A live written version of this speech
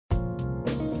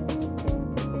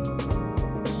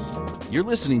You're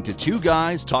listening to Two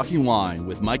Guys Talking Wine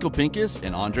with Michael Pincus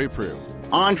and Andre Proulx.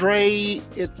 Andre,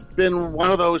 it's been one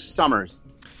of those summers.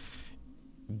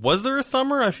 Was there a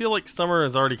summer? I feel like summer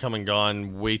has already come and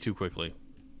gone way too quickly.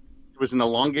 It was an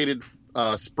elongated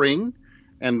spring,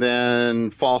 and then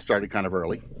fall started kind of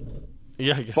early.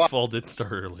 Yeah, I guess fall did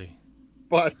start early.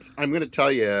 But I'm going to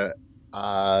tell you,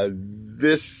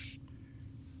 this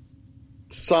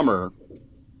summer,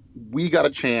 we got a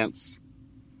chance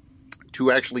to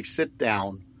actually sit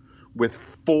down with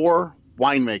 4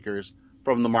 winemakers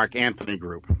from the Mark Anthony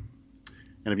Group.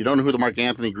 And if you don't know who the Mark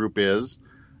Anthony Group is,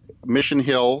 Mission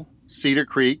Hill, Cedar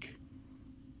Creek.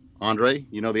 Andre,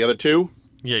 you know the other 2?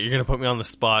 Yeah, you're gonna put me on the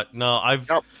spot. No,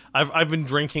 I've been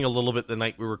drinking a little bit the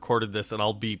night we recorded this, and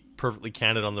I'll be perfectly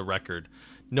candid on the record.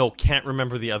 No, can't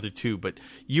remember the other 2, but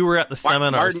you were at the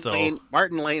seminar,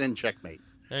 Martin Lane and Checkmate.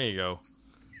 There you go.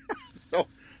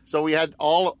 So we had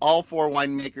all 4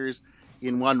 winemakers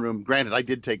in one room. Granted, I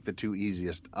did take the 2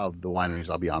 easiest of the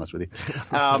wineries, I'll be honest with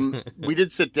you. We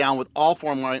did sit down with all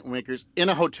 4 winemakers in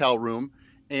a hotel room,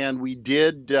 and we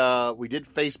did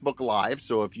Facebook Live.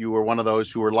 So if you were one of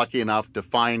those who were lucky enough to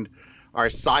find our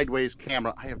sideways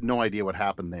camera, I have no idea what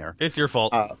happened there. It's your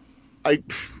fault.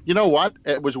 You know what?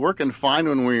 It was working fine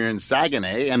when we were in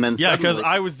Saguenay, and then because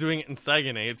I was doing it in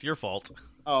Saguenay. It's your fault.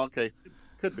 Oh, okay,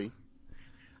 could be.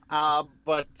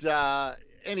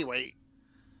 Anyway,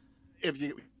 if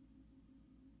you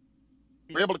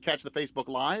were able to catch the Facebook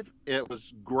Live, it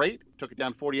was great. Took it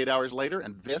down 48 hours later,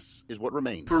 and this is what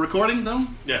remains. We're recording, though?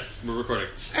 Yes, we're recording.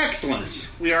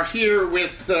 Excellent. We are here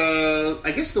with,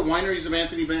 I guess, the wineries of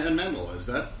Anthony Van Mendel.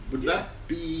 Would that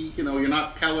be? You're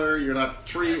not Peller, you're not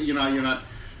Tree, you're not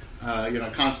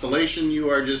Constellation.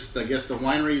 You are just, I guess, the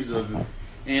wineries of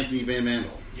Anthony Van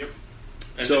Mendel. Yep.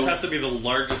 And this has to be the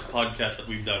largest podcast that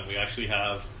we've done. We actually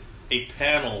have a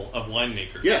panel of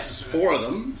winemakers. Yes, 4 of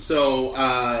them. So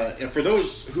for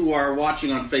those who are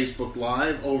watching on Facebook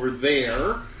Live, over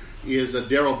there is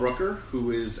Daryl Brooker,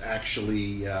 who is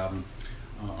actually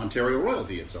Ontario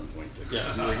royalty at some point.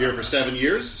 Yes. We were here for 7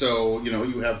 years, so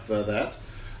you have that.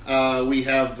 We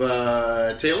have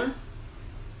Taylor.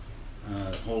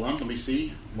 Hold on, let me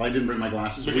see. Well, I didn't bring my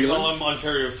glasses. We can call him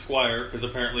Ontario Squire, because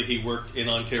apparently he worked in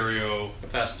Ontario. I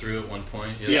passed through at one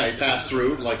point. Yeah, he passed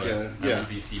through. I'm a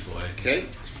BC boy. Okay.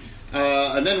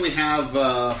 And then we have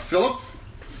Philip.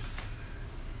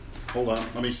 Hold on,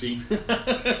 let me see.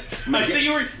 I see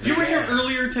you were here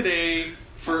earlier today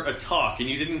for a talk, and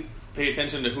you didn't pay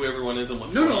attention to who everyone is and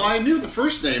what's going on. No, I knew the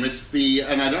first name.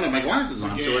 And I don't have my glasses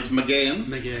on, so it's McGann.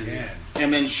 McGann.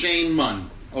 And then Shane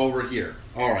Munn over here.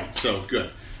 All right, so good.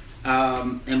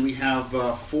 And we have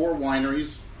 4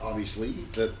 wineries, obviously,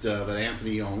 that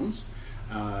Anthony owns.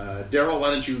 Daryl,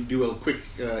 why don't you do a quick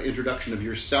introduction of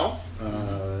yourself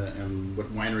and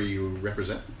what winery you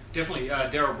represent? Definitely.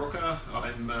 Daryl Brooker.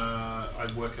 I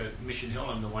work at Mission Hill.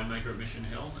 I'm the winemaker at Mission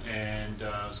Hill, and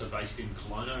so based in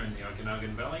Kelowna in the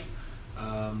Okanagan Valley.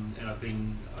 And I've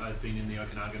been in the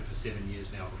Okanagan for 7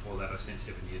 years now. Before that, I spent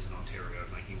 7 years in Ontario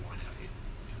making wine out here.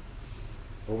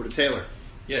 Over to Taylor.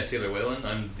 Yeah, Taylor Whalen.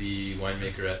 I'm the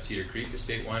winemaker at Cedar Creek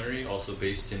Estate Winery, also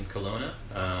based in Kelowna.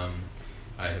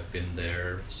 I have been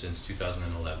there since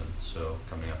 2011, so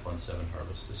coming up on 7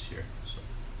 harvests this year. So.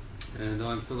 And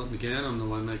I'm Philip McGann. I'm the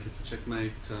winemaker for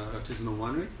Checkmate Artisanal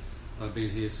Winery. I've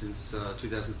been here since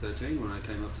 2013 when I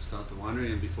came up to start the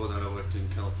winery, and before that I worked in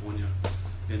California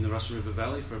in the Russian River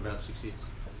Valley for about 6 years.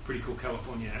 Pretty cool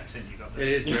California accent you got there.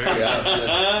 It is very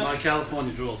my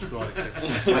California drawl is quite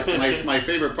exceptional. My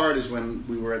favorite part is when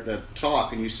we were at the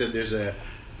talk and you said there's a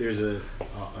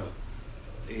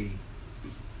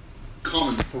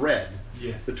common thread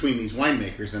between these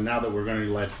winemakers, and now that we're going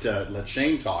to let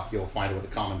Shane talk, you'll find out what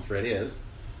the common thread is.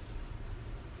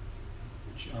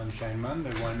 I'm Shane Munn, the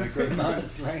winemaker at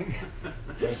Martin's Lane.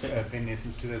 I've been there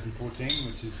since 2014,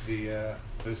 which is the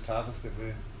first harvest that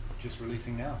we're just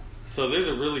releasing now. So there's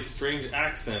a really strange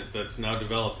accent that's now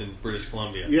developed in British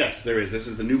Columbia. Yes, there is. This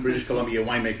is the new British Columbia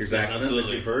winemaker's accent absolutely.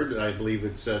 that you've heard. I believe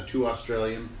it's 2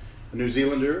 Australian, a New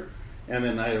Zealander, and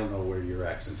then I don't know where your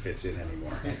accent fits in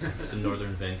anymore. It's a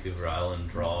Northern Vancouver Island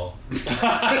drawl. So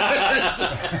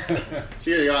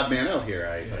you're the odd man out here,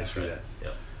 I see that.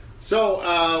 Yep.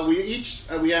 So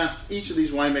we asked each of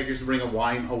these winemakers to bring a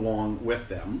wine along with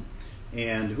them,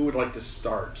 and who would like to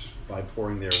start by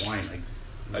pouring their wine?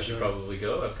 I should probably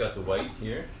go. I've got the white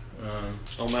here.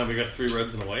 Oh man, we got 3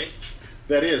 reds and a white.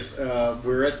 That is,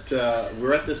 we're at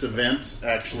this event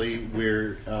actually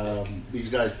where these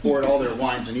guys poured all their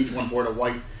wines, and each one poured a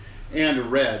white and a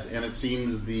red, and it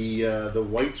seems the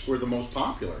whites were the most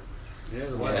popular. Yeah,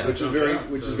 the whites, which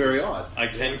is very odd. I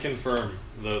can confirm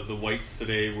the whites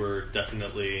today were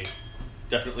definitely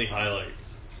definitely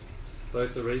highlights.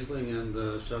 Both the Riesling and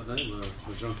the Chardonnay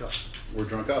were drunk up. We're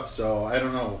drunk up, so I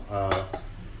don't know.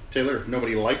 Taylor, if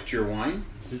nobody liked your wine,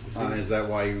 is that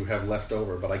why you have left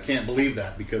over? But I can't believe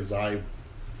that because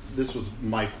this was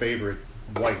my favorite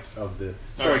white of the...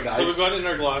 Sorry, right, guys. So we've got in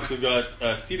our glass, we've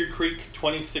got Cedar Creek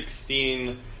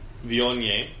 2016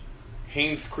 Viognier,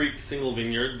 Haynes Creek Single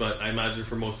Vineyard, but I imagine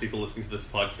for most people listening to this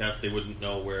podcast, they wouldn't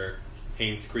know where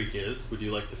Haynes Creek is. Would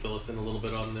you like to fill us in a little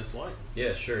bit on this wine?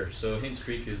 Yeah, sure. So Haynes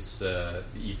Creek is the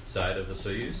east side of the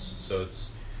Soyuz, so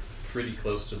it's pretty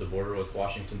close to the border with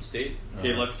Washington State.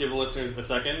 Okay, let's give the listeners a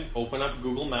second. Open up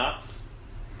Google Maps,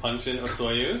 punch in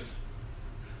Osoyoos,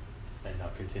 and now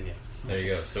continue. There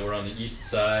you go. So we're on the east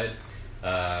side,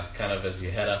 kind of as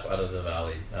you head up out of the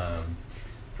valley.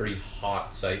 Pretty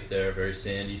hot site there, very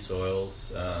sandy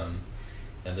soils.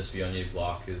 And this Viognier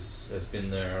block has been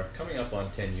there coming up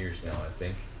on 10 years now, I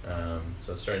think.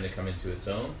 So it's starting to come into its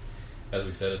own. As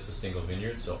we said, it's a single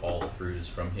vineyard, so all the fruit is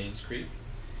from Haynes Creek.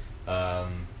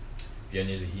 Viognier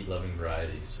is a heat-loving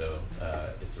variety, so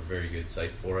it's a very good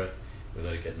site for it. We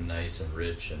let it get nice and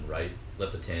rich and ripe.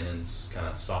 Let the tannins kind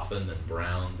of soften and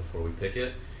brown before we pick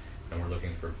it. And we're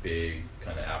looking for big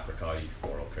kind of apricot-y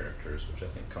floral characters, which I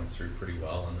think come through pretty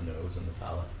well on the nose and the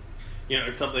palate. You know,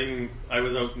 it's something, I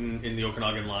was out in the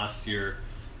Okanagan last year,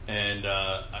 and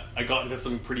I got into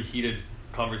some pretty heated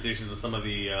conversations with some of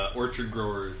the orchard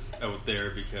growers out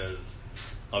there, because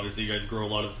obviously you guys grow a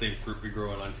lot of the same fruit we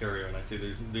grow in Ontario, and I say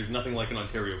there's nothing like an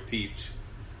Ontario peach,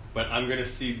 but I'm going to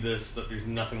see this, that there's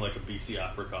nothing like a BC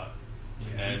apricot.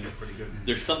 Yeah, and pretty good.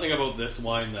 There's something about this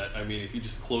wine that, I mean, if you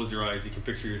just close your eyes, you can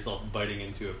picture yourself biting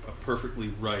into a perfectly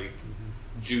ripe,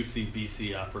 juicy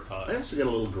BC apricot. I also get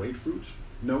a little grapefruit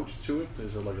note to it.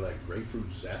 There's like that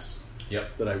grapefruit zest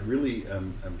that I really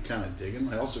am kind of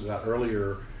digging. I also got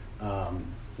earlier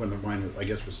when the wine, I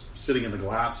guess, was sitting in the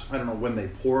glass. I don't know when they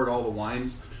poured all the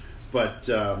wines, but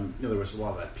there was a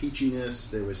lot of that peachiness.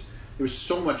 There was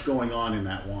so much going on in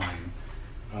that wine.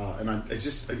 And I'm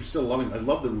still loving it. I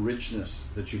love the richness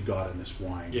that you've got in this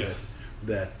wine. Yes.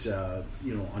 That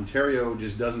Ontario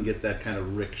just doesn't get that kind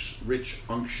of rich,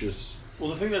 unctuous. Well,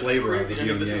 the thing that's crazy, I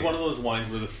mean, this is one of those wines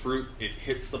where the fruit, it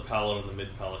hits the palate and the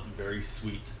mid-palate very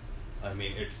sweet. I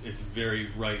mean, it's very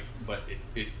ripe, but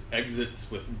it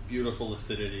exits with beautiful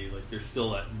acidity. Like, there's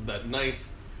still that nice...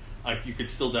 you could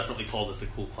still definitely call this a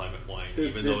cool climate wine,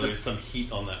 even though there's some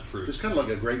heat on that fruit. There's kind of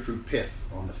like a grapefruit pith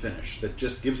on the finish that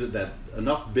just gives it that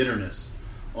enough bitterness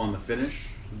on the finish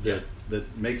that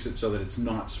makes it so that it's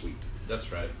not sweet.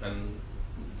 That's right, and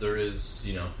there is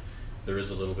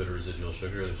a little bit of residual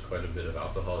sugar. There's quite a bit of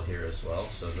alcohol here as well.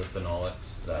 So the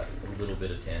phenolics, that little bit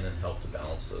of tannin, help to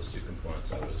balance those two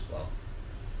components out as well.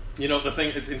 You know, the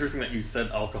thing, it's interesting that you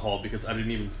said alcohol, because I didn't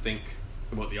even think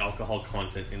about the alcohol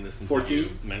content in this until 14?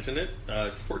 you mentioned it.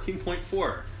 It's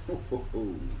 14.4.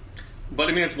 But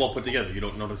I mean, it's well put together. You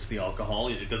don't notice the alcohol.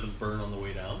 It doesn't burn on the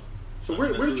way down. So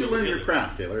where did you learn your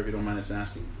craft, Taylor, if you don't mind us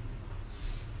asking?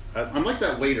 I'm like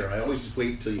that waiter. I always just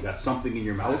wait till you got something in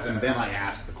your mouth and then I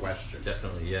ask the question.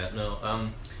 Definitely, yeah. No,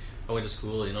 I went to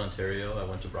school in Ontario. I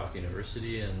went to Brock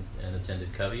University and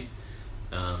attended Covey.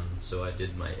 So I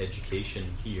did my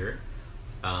education here.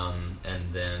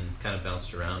 And then kind of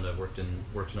bounced around. I worked in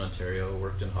Ontario,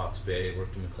 worked in Hawke's Bay,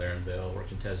 worked in McLaren Vale,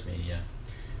 worked in Tasmania.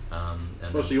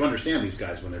 So you understand these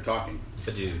guys when they're talking?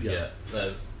 I do, yeah.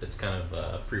 It's kind of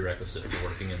a prerequisite for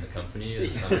working in the company,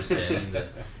 is understanding the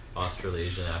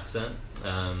Australasian accent.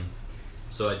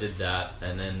 So I did that,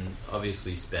 and then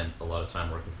obviously spent a lot of time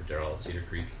working for Daryl at Cedar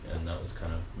Creek, and that was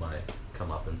kind of my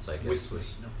comeuppance, I guess. Not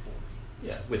for me.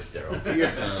 Yeah, with Daryl.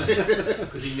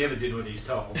 Because he never did what he's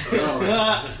told.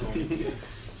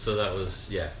 So that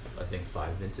was, I think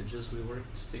 5 vintages we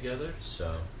worked together.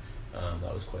 So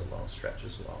that was quite a long stretch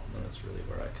as well. And that's really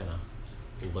where I kind of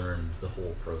learned the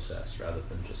whole process rather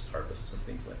than just harvests and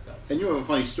things like that. And you have a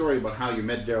funny story about how you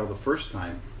met Daryl the first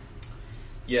time.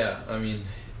 Yeah, I mean,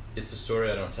 it's a story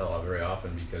I don't tell very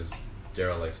often because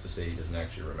Daryl likes to say he doesn't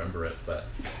actually remember it, but...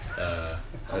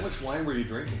 How much wine were you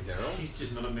drinking, Daryl? He's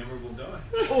just not a memorable guy.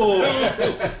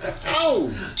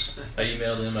 Oh! I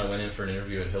emailed him. I went in for an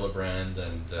interview at Hillebrand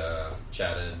and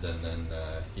chatted, and then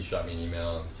he shot me an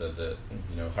email and said that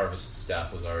Harvest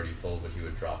staff was already full, but he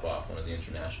would drop off one of the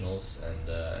internationals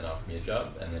and offer me a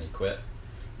job, and then he quit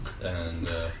and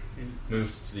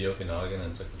moved to the Okanagan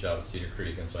and took the job at Cedar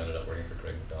Creek, and so I ended up working for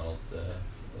Craig McDonald.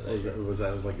 Was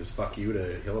that like his fuck you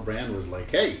to Hillebrand? Was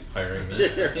like, hey, hiring me.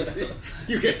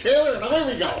 You get Taylor, and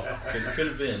away we go. Could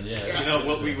have been, yeah. You know,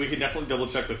 well, we could definitely double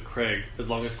check with Craig, as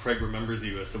long as Craig remembers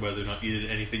you as to whether or not you did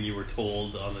anything you were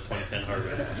told on the 2010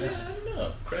 harvest. Yeah, I don't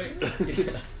know,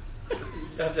 Craig.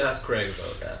 have to ask Craig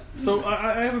about that. So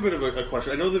I have a bit of a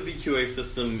question. I know the VQA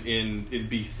system in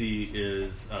BC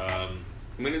is,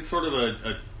 it's sort of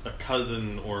a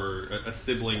cousin or a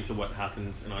sibling to what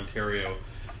happens in Ontario.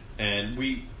 And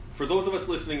for those of us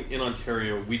listening in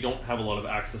Ontario, we don't have a lot of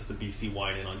access to BC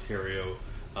wine in Ontario.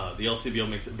 The LCBO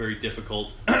makes it very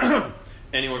difficult.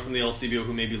 Anyone from the LCBO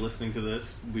who may be listening to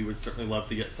this, we would certainly love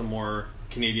to get some more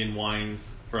Canadian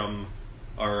wines from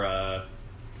our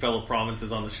fellow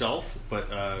provinces on the shelf,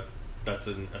 but that's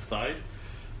an aside.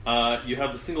 You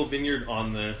have the single vineyard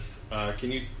on this.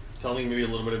 Can you tell me maybe a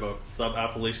little bit about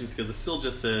sub-appellations? Because it still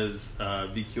just says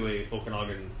VQA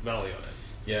Okanagan Valley on it.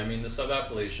 Yeah, the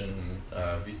sub-appellation,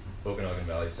 Okanagan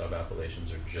Valley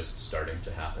sub-appellations are just starting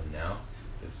to happen now.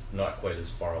 It's not quite as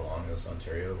far along as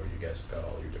Ontario, where you guys have got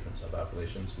all your different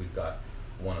sub-appellations. We've got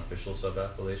one official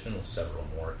sub-appellation with several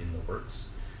more in the works.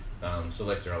 So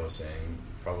like Darrell was saying,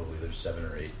 probably there's 7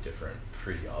 or 8 different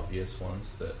pretty obvious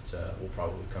ones that will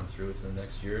probably come through within the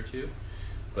next year or two.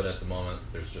 But at the moment,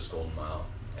 there's just Golden Mile,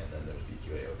 and then there's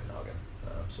VQA Okanagan.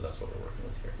 So that's what we're working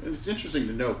with here. It's interesting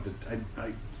to note that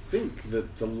I think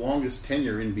that the longest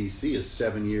tenure in BC is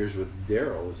 7 years with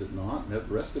Darrell, is it not? And the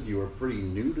rest of you are pretty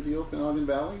new to the Okanagan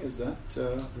Valley, is that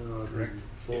correct?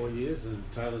 4 years, and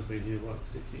Taylor's been here,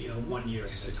 6 years? 1 year.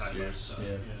 6 years, so,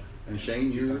 yeah. And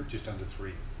Shane, you're just under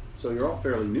 3. So you're all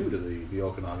fairly new to the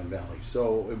Okanagan Valley.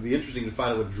 So it'd be interesting to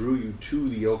find out what drew you to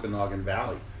the Okanagan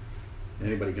Valley.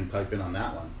 Anybody can pipe in on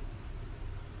that one.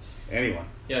 Anyone?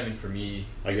 Yeah, for me...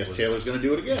 I guess Taylor's going to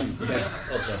do it again. Yeah,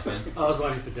 I'll jump in. I was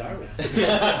waiting for Darrell.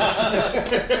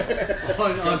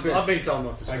 I've been told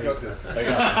not to speak. I got this.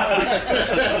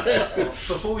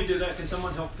 Before we do that, can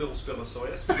someone help Phil spill a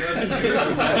soya?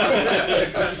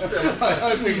 I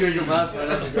hope we do your math. I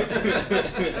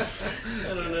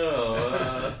don't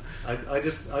know. I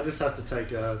just have to take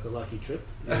the lucky trip.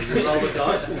 You roll the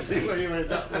dice and see where you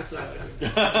end up. That's all right.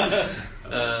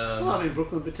 I'm in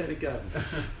Brooklyn Botanic Garden.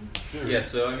 Yeah,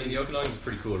 so the Okanagan's a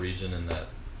pretty cool region in that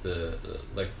the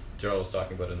like Darrell was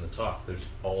talking about in the talk, there's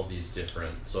all these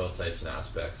different soil types and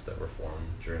aspects that were formed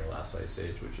during the last ice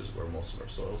age, which is where most of our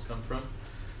soils come from.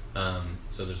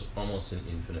 So there's almost an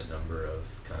infinite number of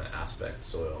kind of aspect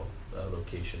soil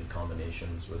location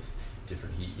combinations with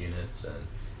different heat units and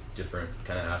different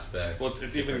kind of aspects. Well,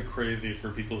 it's even crazy for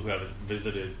people who haven't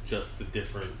visited just the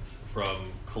difference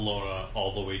from Kelowna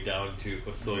all the way down to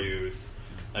Osoyoos.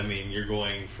 You're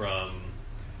going from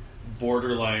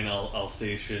borderline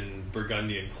Alsatian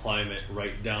Burgundian climate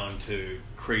right down to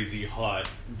crazy hot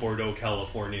Bordeaux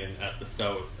Californian at the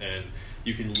south, and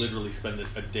you can literally spend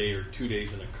a day or 2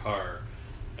 days in a car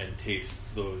and taste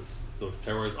those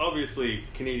terroirs. Obviously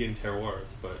Canadian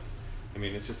terroirs, but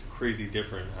it's just crazy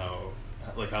different how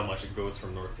much it goes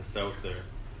from north to south there.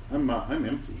 I'm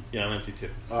empty. Yeah, I'm empty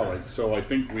too. All right, so I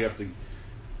think we have to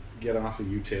get off of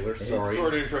you, Taylor. Sorry.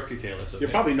 Sorry to interrupt you, Taylor. You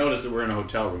probably noticed that we're in a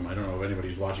hotel room. I don't know if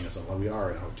anybody's watching us. We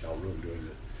are in a hotel room doing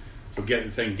this. So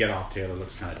saying get off, Taylor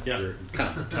looks kind of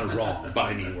wrong.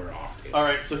 But we're off, Taylor. All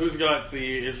right, so who's got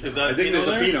the... Is that I think Pinot there's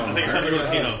a there? Pinot. I think it's time to go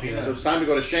to Pinot. So it's time to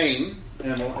go to Shane.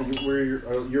 And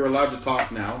you're allowed to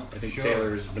talk now. I think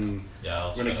Taylor's been... Yeah,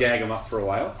 we're going to gag him up for a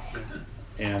while.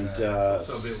 And It's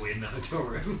also a bit weird in the hotel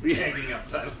room, hanging up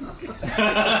Taylor.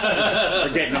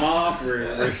 We're getting him off.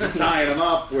 We're tying him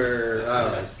up.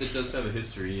 It does have a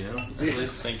history, This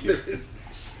place. Thank you.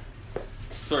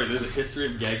 Sorry, there's a history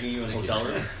of gagging you in hotel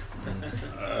rooms? I'm not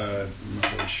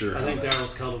really sure. I think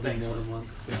Darrell's collared me more than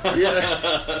once.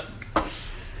 Yeah.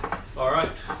 All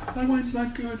right. My wine's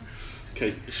not good.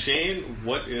 Okay. Shane,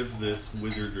 what is this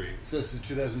wizardry? So this is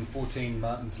 2014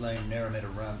 Martins Lane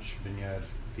Narameta Ranch Vineyard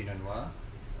Pinot Noir.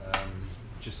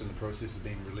 Just in the process of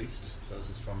being released. So this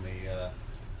is from the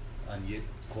unyet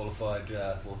qualified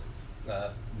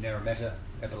Narameta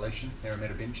appellation,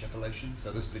 Narameta Bench appellation.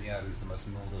 So this vineyard is the most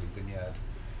northerly vineyard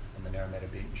on the Narameta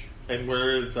Bench. And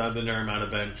where is the Naramata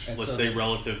Bench, let's say,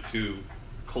 relative to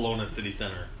Kelowna City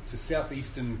Centre? It's a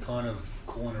southeastern kind of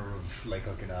corner of Lake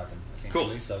Okanagan,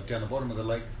 essentially. Cool. So down the bottom of the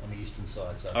lake on the eastern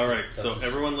side. So all right, so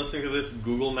everyone listening to this,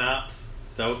 Google Maps,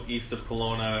 southeast of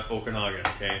Kelowna, Okanagan,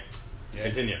 okay? Yeah.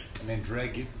 Continue. And then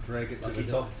drag it to Lucky the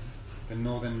top, dogs. the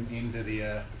northern end of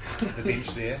the bench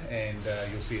there, and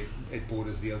you'll see it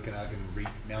borders the Okanagan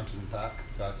Mountain Park.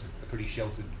 So it's a pretty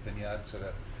sheltered vineyard. So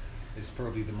that it's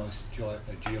probably the most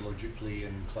geologically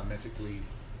and climatically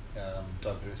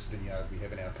diverse vineyard we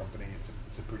have in our company.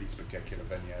 It's a pretty spectacular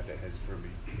vineyard that has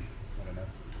probably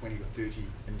 20 or 30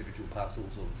 individual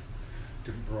parcels of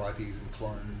different varieties and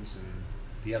clones, and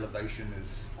the elevation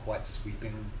is quite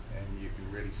sweeping, and you can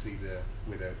really see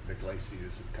where the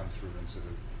glaciers have come through and sort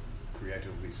of created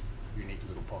all these unique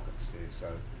little pockets there.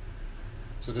 So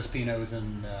So this Pinot is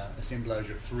an assemblage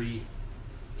of three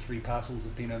parcels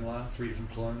of Pinot Noir, 3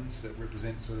 different clones that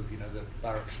represent sort of the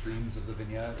far extremes of the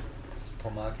vineyard.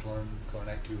 Pomard clone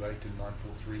 828 and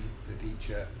 943, that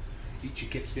each are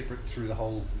kept separate through the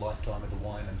whole lifetime of the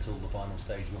wine until the final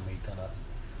stage when we kind of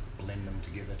blend them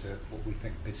together to what we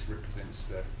think best represents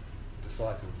the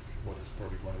site of what is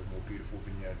probably one of the more beautiful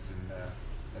vineyards in the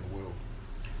world.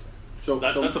 So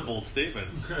that's a bold statement.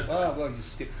 Well, you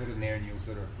step foot in there and you'll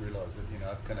sort of realise that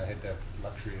I've kind of had the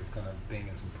luxury of kind of being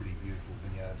in some pretty beautiful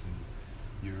vineyards in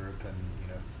Europe and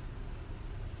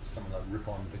something like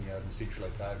Ripon Vineyard in Central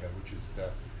Otago, which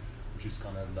is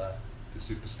kind of the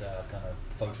superstar kind of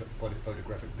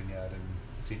photographic vineyard in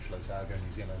Central Otago,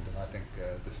 New Zealand, and I think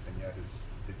this vineyard is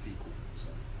its equal.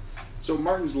 So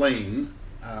Martin's Lane,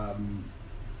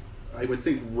 I would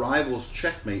think rivals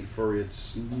Checkmate for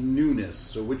its newness.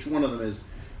 So which one of them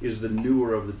is the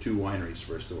newer of the two wineries,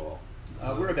 first of all?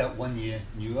 We're about 1 year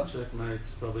newer.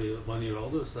 Checkmate's probably 1 year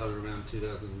older. Started around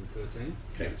 2013.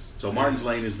 Okay, so Martin's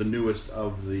Lane is the newest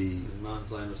of the. And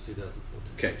Martin's Lane was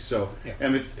 2014. Okay, so yeah.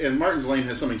 and Martin's Lane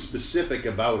has something specific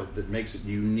about it that makes it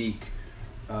unique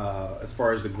as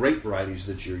far as the grape varieties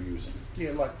that you're using.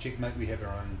 Yeah, like Checkmate, we have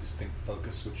our own distinct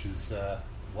focus, which is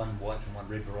one white and one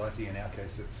red variety. In our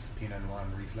case, it's Pinot Noir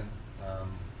and Riesling,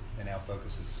 and our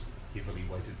focus is heavily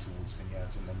weighted towards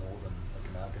vineyards in the northern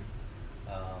Okanagan.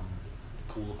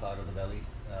 Cooler part of the valley.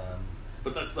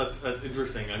 But that's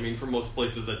interesting. I mean, for most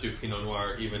places that do Pinot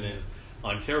Noir, even in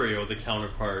Ontario, the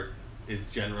counterpart is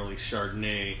generally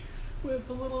Chardonnay with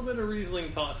a little bit of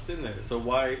Riesling tossed in there. So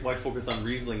why focus on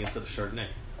Riesling instead of Chardonnay?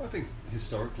 I think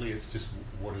historically it's just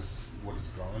what is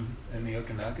grown in the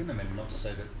Okanagan. I mean, not to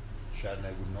say that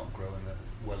Chardonnay would not grow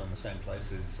in the same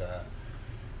place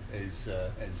as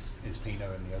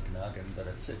Pinot in the Okanagan, but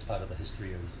it's part of the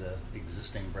history of the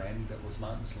existing brand that was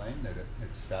Martin's Lane. That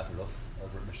it started off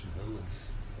over at Mission Hill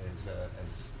as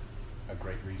a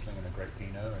great Riesling and a great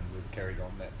Pinot, and we've carried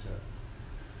on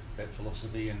that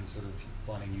philosophy and sort of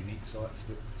finding unique sites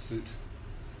that suit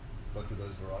both of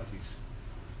those varieties.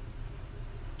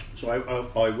 So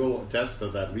I will attest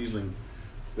that Riesling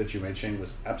that you made, Shane,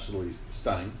 was absolutely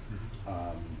stunning.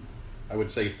 Mm-hmm. I would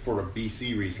say for a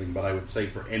BC Riesling, but I would say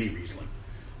for any Riesling,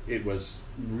 it was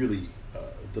really a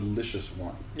delicious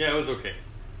wine. Yeah, it was okay.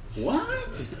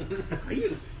 What?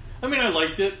 I mean, I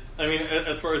liked it. I mean,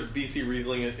 as far as BC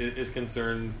Riesling is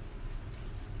concerned,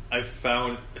 I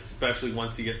found, especially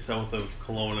once you get south of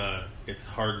Kelowna, it's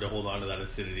hard to hold on to that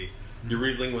acidity. Your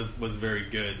Riesling was very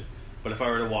good, but if I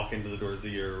were to walk into the doors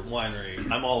of your winery,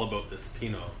 I'm all about this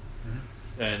Pinot.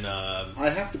 And I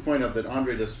have to point out that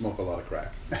Andre does smoke a lot of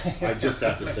crack. I just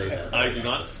have to say that. I do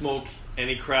not smoke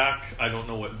any crack. I don't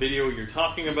know what video you're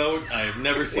talking about. I've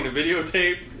never seen a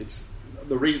videotape.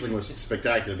 The Riesling was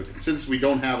spectacular, but since we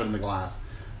don't have it in the glass,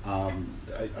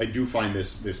 I do find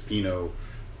this Pinot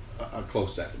a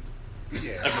close second.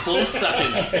 Yeah. A close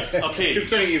second. Okay.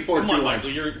 Considering you poured Come on, two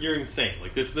Michael. wines. You're insane.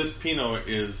 Like this Pinot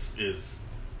is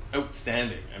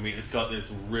outstanding. I mean, it's got this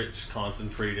rich,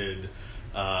 concentrated.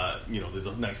 There's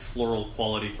a nice floral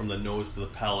quality from the nose to the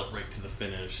palate right to the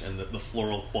finish, and the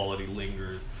floral quality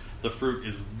lingers. The fruit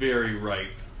is very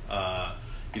ripe.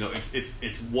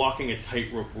 It's walking a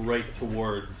tightrope right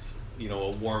towards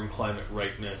a warm climate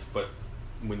ripeness, but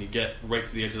when you get right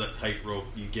to the edge of that tightrope,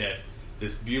 you get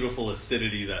this beautiful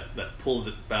acidity that pulls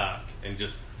it back and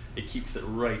just it keeps it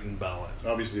right in balance.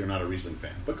 Obviously, you're not a Riesling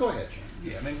fan, but go ahead,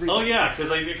 Shane. Yeah, I mean,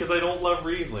 Riesling, because I don't love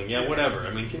Riesling. Yeah, whatever.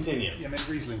 I mean, continue. Yeah, I mean,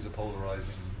 Riesling's a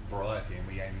polarizing variety, and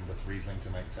we aim with Riesling to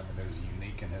make something that is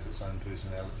unique and has its own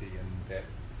personality,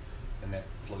 and that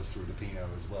flows through to Pinot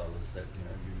as well. Is that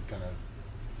you kind of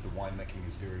the winemaking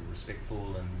is very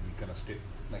respectful, and you kind of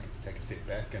take a step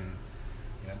back, and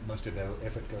most of our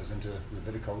effort goes into the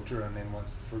viticulture, and then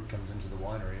once the fruit comes into the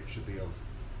winery, it should be of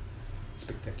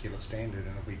spectacular standard,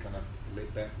 and if we kind of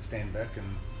stand back,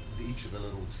 and each of the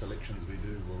little selections we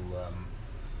do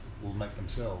will make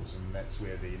themselves, and that's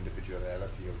where the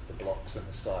individuality of the blocks and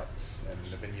the sites and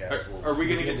the vineyards will. Are we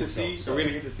going to get to reveal see? themselves. Are we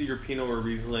going to get to see your Pinot or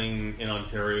Riesling in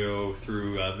Ontario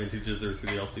through vintages or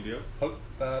through the LCBO? Hope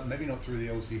maybe not through the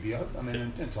LCBO. I mean,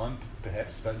 in time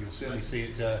perhaps, but you'll certainly see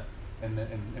it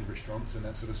in restaurants and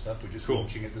that sort of stuff. We're just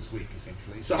launching it this week,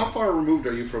 essentially. So how far removed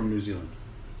are you from New Zealand?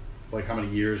 Like how many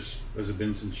years has it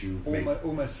been since you made?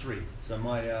 Almost 3. So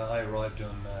I arrived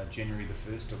on January the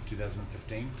 1st of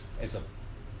 2015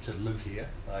 to live here.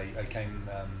 I came.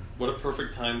 What a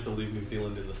perfect time to leave New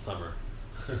Zealand in the summer.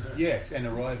 Yes, and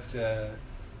arrived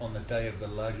on the day of the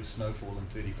largest snowfall in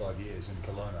 35 years in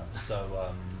Kelowna.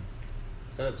 So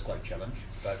that was quite a challenge.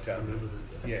 But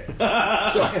yeah.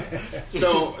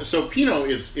 So Pinot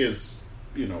is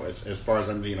as far as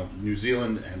I'm, New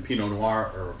Zealand and Pinot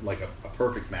Noir are like a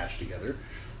perfect match together.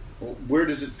 Well, where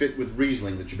does it fit with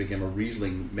Riesling that you became a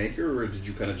Riesling maker, or did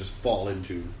you kind of just fall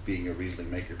into being a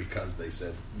Riesling maker because they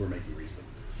said we're making Riesling?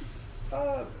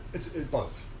 It's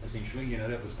both, essentially.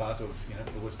 That was part of,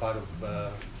 it was part of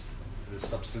the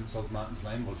substance of Martin's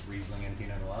Lane was Riesling and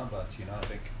Pinot Noir, but, I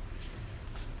think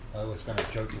I always kind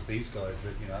of joke with these guys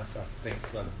that, I think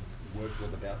I've worked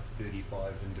with about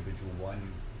 35 individual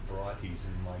wine varieties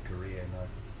in my career, and I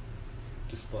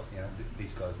just,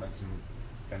 these guys make some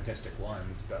fantastic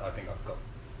wines, but I think I've got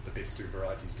the best two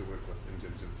varieties to work with in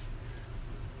terms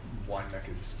of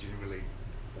winemakers generally.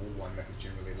 All winemakers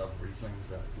generally love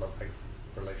Rieslings, love-hate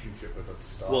relationship with the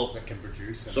styles that can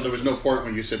produce. So there was no point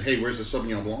when you said, "Hey, where's the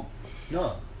Sauvignon Blanc?"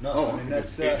 No. Oh, I mean,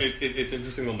 that's it's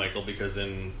interesting though, Michael, because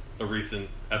in a recent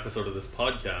episode of this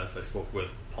podcast, I spoke with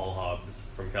Paul Hobbs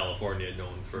from California,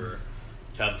 known for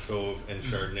Cab Sauv and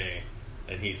Chardonnay,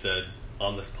 and he said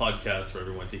on this podcast for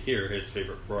everyone to hear, his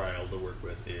favorite varietal to work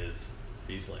with is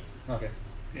Riesling. Okay,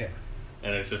 yeah.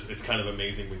 And it's kind of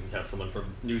amazing when you have someone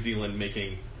from New Zealand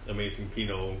making amazing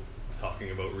Pinot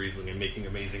talking about Riesling and making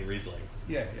amazing Riesling.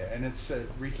 Yeah, and it's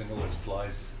Riesling always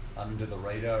flies under the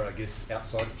radar, I guess,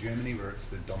 outside of Germany where it's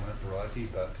the dominant variety,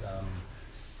 but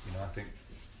I think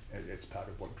it's part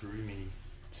of what drew me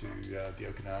to the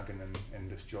Okanagan and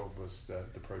this job was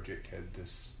the project had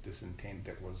this intent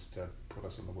that was to put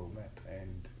us on the world map,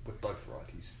 and with both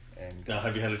varieties. And now,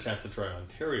 have you had a chance to try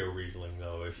Ontario Riesling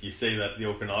though? If you say that the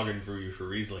Okanagan drew you for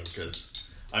Riesling, because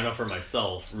I know for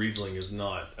myself, Riesling is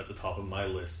not at the top of my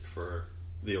list for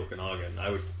the Okanagan. I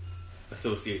would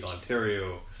associate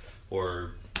Ontario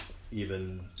or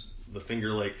even the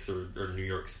Finger Lakes or New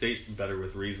York State better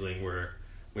with Riesling, where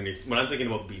when I'm thinking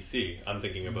about BC, I'm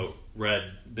thinking about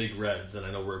big reds, and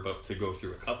I know we're about to go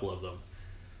through a couple of them.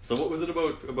 So what was it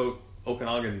about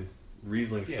Okanagan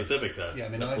Riesling specific that? Yeah, I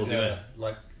mean,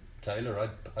 like Taylor,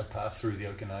 I passed through the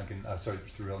Okanagan,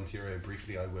 through Ontario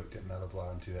briefly. I worked at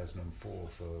Malavoie in 2004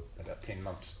 for about 10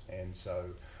 months, and so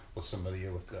was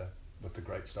familiar with the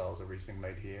great styles of Riesling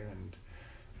made here, and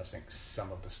I think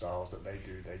some of the styles that they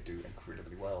do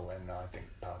incredibly well, and I think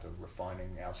part of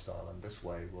refining our style in this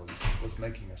way was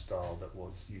making a style that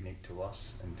was unique to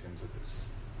us in terms of its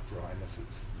dryness,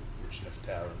 its richness,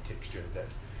 power and texture, that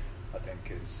I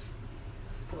think is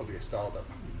probably a style that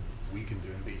we can do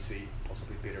in BC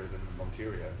possibly better than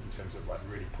Ontario in terms of like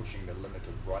really pushing the limit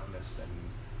of ripeness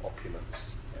and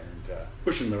opulence and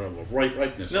pushing the level of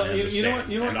ripeness. No, and you know what,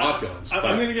 and opulence.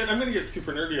 I'm gonna get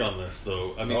super nerdy on this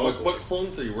though. I mean, what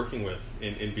clones are you working with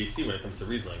in BC when it comes to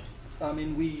Riesling? I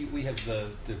mean, we have the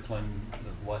clone,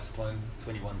 the Weiss clone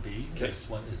 21B. Okay. This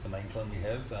one is the main clone we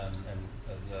have, and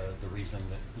the Riesling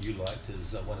that you liked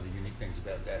is one of the unique things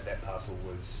about that. That parcel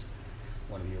was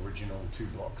one of the original 2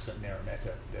 blocks at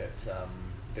Naramata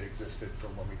that existed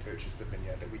from when we purchased the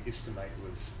vineyard that we estimate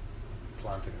was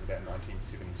planted in about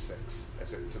 1976.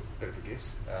 It's a bit of a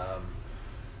guess.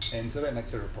 And so that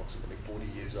makes it approximately 40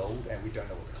 years old, and we don't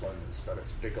know what the clone is, but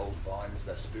it's big old vines,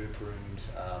 they're spur pruned,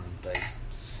 they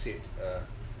set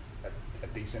a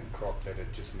decent crop that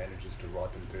it just manages to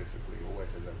ripen perfectly, always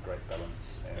has a great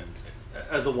balance. And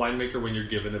as a winemaker, when you're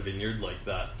given a vineyard like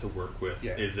that to work with,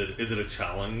 yeah. is it a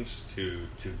challenge to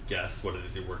guess what it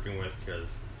is you're working with?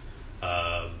 Because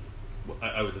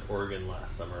I was in Oregon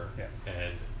last summer, yeah.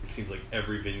 and it seems like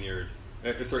every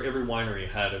winery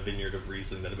had a vineyard of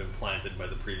Riesling that had been planted by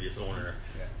the previous owner,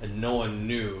 yeah. and no one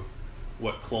knew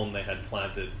what clone they had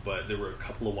planted, but there were a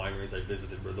couple of wineries I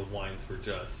visited where the wines were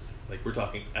just, like, we're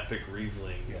talking epic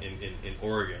Riesling yeah. in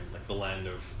Oregon, like the land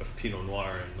of Pinot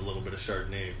Noir and a little bit of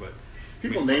Chardonnay, but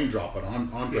people name drop it on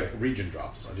region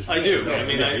drops. I do. Yeah, I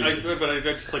mean, yeah, but I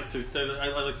just like to. I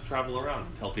like to travel around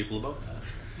and tell people about that.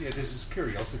 Yeah, there's this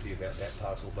curiosity about that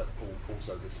parcel, but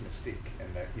also this mystique,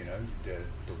 and that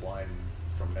the wine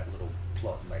from that little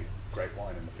plot made great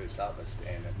wine in the first harvest,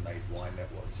 and it made wine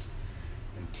that was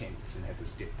intense and had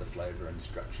this depth of flavour and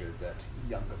structure that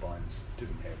younger vines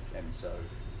didn't have, and so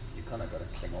you kind of got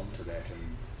to cling on to that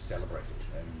and celebrate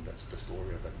it, and that's the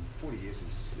story of it. And 40 years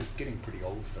is getting pretty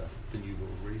old for New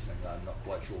World Riesling. I'm not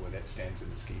quite sure where that stands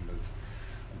in the scheme of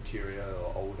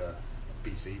Ontario or older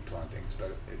BC plantings,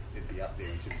 but it'd be up there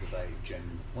in terms of age.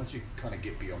 And once you kind of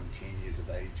get beyond 10 years of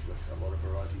age with a lot of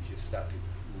varieties, you start to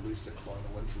lose the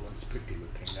clonal influence, particularly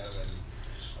with Pinot, and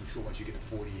I'm sure once you get to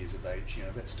 40 years of age,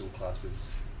 that's still classed as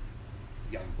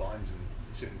young vines in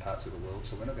certain parts of the world.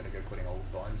 So we're not going to go putting old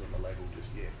vines on the label just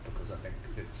yet, because I think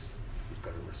you've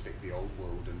got to respect the old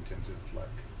world in terms of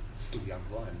like still young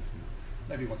vines. And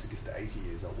maybe once it gets to 80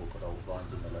 years old, we'll put old vines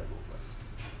on the label. But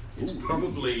It's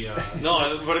probably...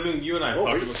 No, but I mean, you and I have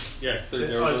talked about... Yeah, so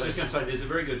I was just going to say, there's a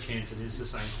very good chance it is the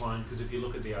same clone, because if you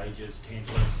look at the ages,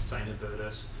 Tantalus, St.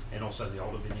 Albertus, and also the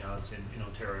older vineyards in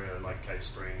Ontario, like Cave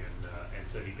Spring and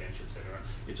 30 Bench, etc.,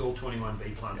 it's all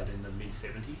 21B planted in the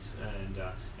mid-70s,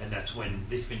 and that's when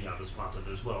this vineyard was planted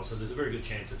as well. So there's a very good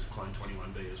chance it's a clone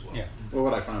 21B as well. Yeah. Well,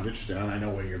 what I found interesting, and I know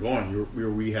where you're going,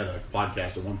 we had a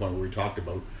podcast at one point where we talked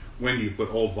about when do you put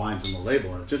old vines on the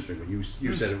label, and it's interesting when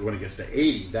you said it when it gets to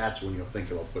 80, that's when you'll think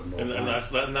about putting old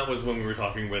vines. And that was when we were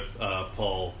talking with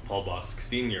Paul Bosk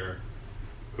Sr.,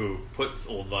 who puts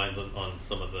old vines on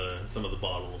some of the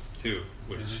bottles too,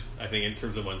 which I think in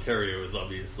terms of Ontario is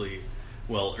obviously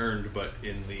well earned, but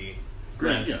in the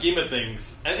grand scheme of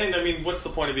things, and I mean, what's the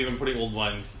point of even putting old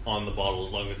vines on the bottle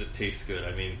as long as it tastes good?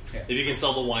 I mean, if you can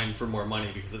sell the wine for more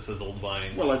money because it says old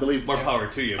vines, well, I believe more power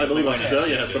to you. I believe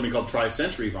Australia has something called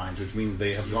tri-century vines, which means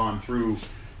they have gone through,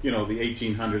 the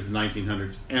 1800s, the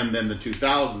 1900s, and then the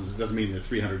 2000s. It doesn't mean they're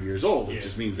 300 years old. It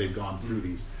just means they've gone through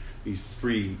these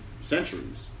 3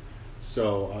 centuries.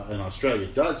 So, and Australia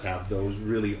does have those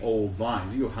really old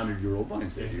vines. You have 100-year-old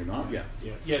vines there, do you not? Yeah,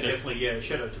 definitely. Yeah,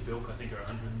 Shadow to Bilk, I think, are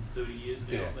 130 years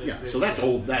now. Yeah. So that's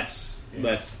old. That's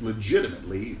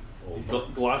legitimately old. The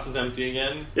glass is empty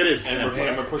again. It is, and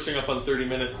we're pushing up on 30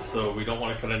 minutes, so we don't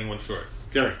want to cut anyone short.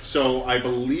 Correct. So I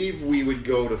believe we would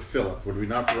go to Philip. Would we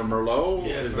not for a Merlot?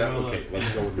 Yeah, is that Merlot. Okay? Let's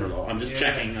go with Merlot. I'm just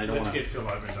checking. I don't want to get Phil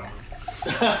over and done with.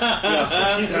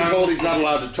 He's been told he's not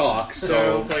allowed to talk,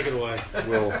 so we'll take it away.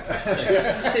 Well,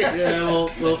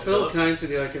 Phil came to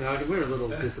the Okanagan. We're a little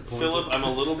disappointed. Philip, I'm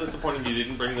a little disappointed you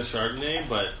didn't bring the Chardonnay,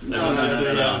 but no.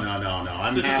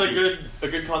 This is a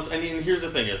good concept. And here's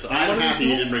the thing: I'm happy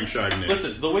you didn't bring Chardonnay.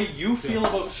 Listen, the way you feel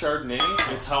about Chardonnay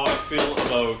is how I feel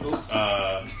about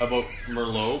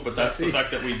Merlot, but that's the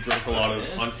fact that we drink a lot of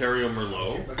Ontario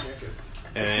Merlot,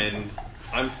 and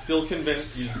I'm still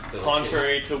convinced,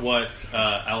 contrary to what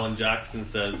Alan Jackson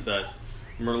says, that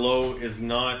Merlot is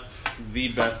not the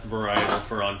best varietal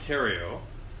for Ontario.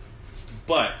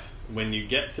 But when you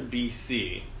get to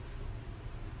BC,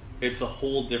 it's a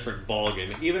whole different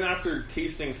ballgame. Even after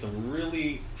tasting some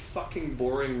really fucking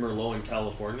boring Merlot in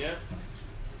California,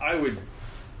 I would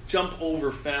jump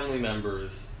over family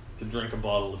members to drink a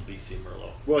bottle of BC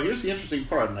Merlot. Well, here's the interesting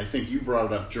part, and I think you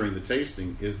brought it up during the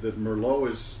tasting, is that Merlot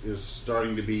is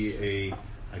starting to be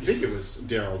I think it was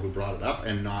Daryl who brought it up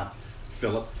and not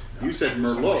Philip. You said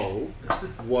Merlot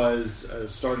was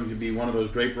starting to be one of those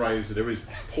grape varieties that everybody's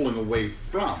pulling away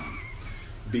from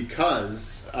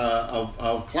because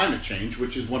of climate change,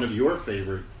 which is one of your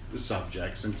favorite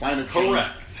subjects, and climate change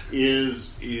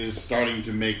is starting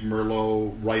to make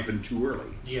Merlot ripen too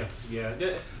early. Yeah.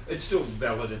 It's still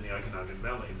valid in the Okanagan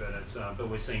Valley, but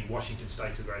we're seeing Washington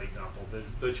State's a great example. They've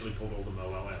virtually pulled all the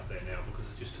Merlot out there now because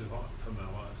it's just too hot for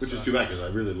Merlot. Which is too bad because I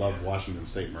really love Washington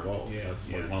State Merlot. That's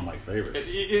one of my favorites.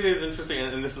 It is interesting,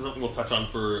 and this is something we'll touch on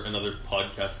for another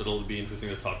podcast, but it'll be interesting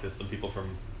to talk to some people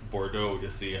from Bordeaux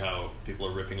to see how people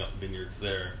are ripping up vineyards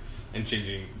there and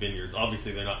changing vineyards.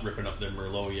 Obviously, they're not ripping up their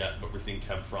Merlot yet, but we're seeing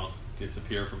Cab Franc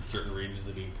disappear from certain regions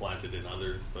and being planted in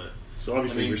others. But so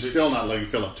obviously, we're still not letting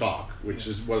Philip talk, which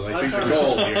was I think the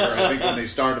goal here. I think when they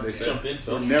started, they said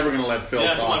we're never going to let Phil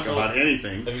talk about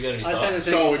anything. Have you got any thoughts?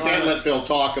 So we can't let Phil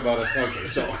talk about it. Okay,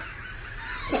 so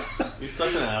you're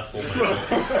such an asshole, man.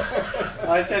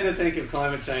 I tend to think of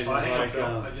climate change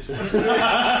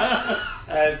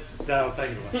as Dale,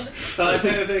 take it away. But I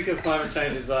tend to think of climate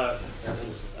change as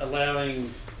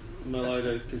allowing Merlot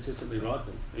to consistently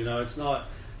ripen. It's not.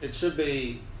 It should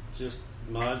be just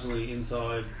marginally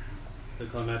inside the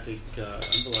climatic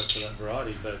envelope for that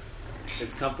variety, but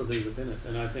it's comfortably within it.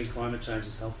 And I think climate change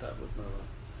has helped that with Merlot.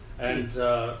 And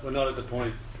we're not at the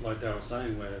point, like Darryl was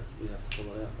saying, where we have to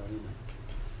pull it out by any means.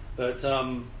 But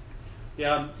I'm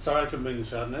sorry I couldn't bring the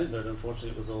Chardonnay, but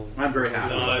unfortunately it was all. I'm very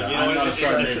happy with that. I'm not a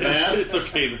Chardonnay fan. It's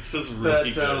okay. This is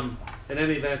really good. In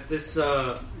any event,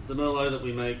 the Merlot that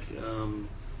we make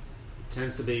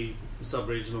tends to be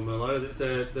sub-regional Merlot.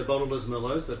 They're bottled as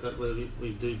Merlots, but we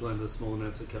do blend a small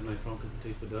amounts of Cabernet Franc and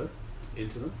Petit Verdot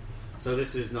into them. So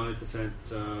this is 90%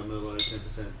 Merlot,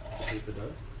 10% Petit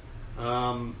Verdot.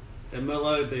 And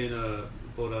Merlot, being a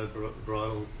Bordeaux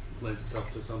varietal, lends itself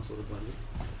to some sort of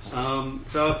blending.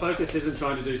 So our focus isn't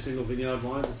trying to do single vineyard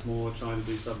wines, it's more trying to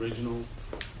do sub-regional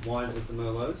wines with the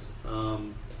Merlots.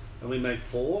 And we make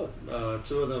 4.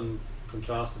 2 of them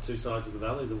contrast the 2 sides of the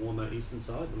valley, the warmer eastern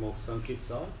side, the more sun-kissed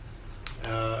side,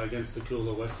 against the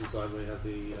cooler western side where you have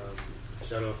the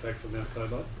shadow effect from Mount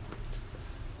Cobo.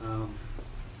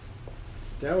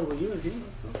 Darryl, were you in here?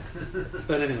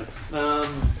 But anyway.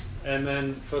 And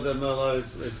then for the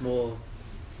Merlots, it's more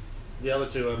The other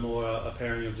two are more a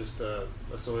pairing of just a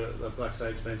black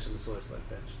sage bench and a soy slate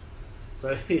bench.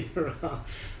 So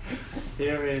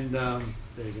here in there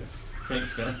you go.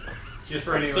 Thanks, man. Just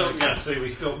for anyone who can't see, we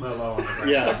spilt Merlot on the ground.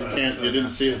 Yeah, you can't. You didn't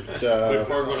see it.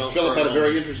 Philip had a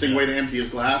very interesting way to empty his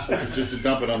glass, which was just to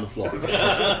dump it on the floor.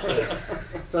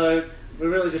 So we're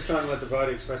really just trying to let the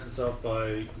variety express itself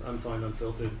by unfined,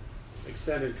 unfiltered,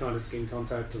 extended kind of skin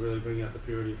contact to really bring out the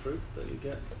purity of fruit that you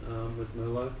get with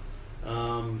Merlot.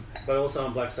 But also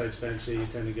on black sage bench, you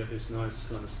tend to get this nice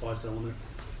kind of spice element,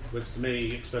 which to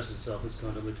me expresses itself as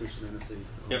kind of licorice and aniseed.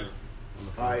 Yep.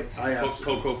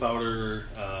 Cocoa powder,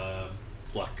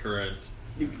 black currant.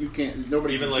 You can't.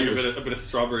 Nobody even can like see a bit of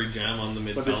strawberry jam on the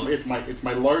mid. But it's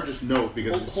my largest note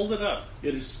because hold it up.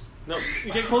 It is. No,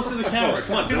 you get close to the camera.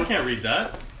 Come on, people can't read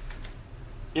that.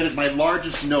 It is my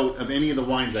largest note of any of the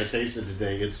wines I tasted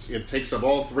today. It takes up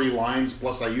all 3 lines.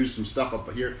 Plus, I used some stuff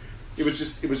up here. It was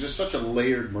just such a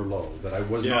layered Merlot that I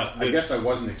was not. I guess I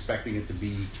wasn't expecting it to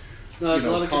be. No, there's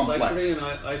a lot of complex. complexity,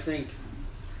 and I think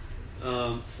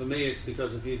for me it's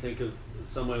because if you think of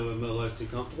somewhere where Merlot's too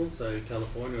comfortable, say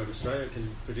California or Australia, it can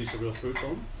produce a real fruit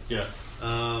bomb. Yes.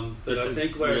 But I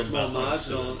think where it's more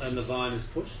marginal and the vine is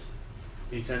pushed,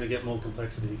 you tend to get more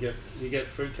complexity. You get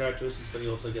fruit characteristics, but you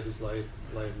also get this layered.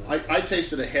 I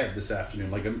tasted a head this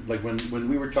afternoon, like when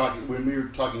we were talking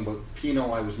about Pinot,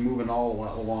 I was moving all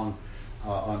along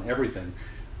on everything,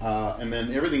 and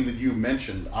then everything that you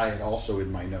mentioned, I had also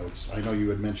in my notes. I know you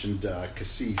had mentioned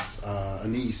cassis,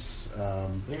 anise,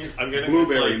 I'm getting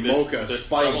blueberry, this, mocha, this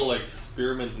spice, subtle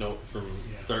spearmint note from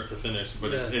start to finish,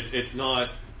 but it's not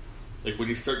like when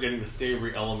you start getting the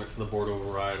savory elements in the Bordeaux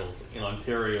varietals in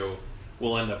Ontario.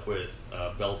 We'll end up with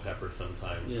bell pepper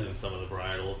sometimes in some of the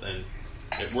varietals, and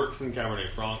it works in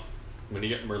Cabernet Franc. When you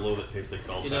get Merlot that tastes like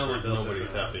bell pepper,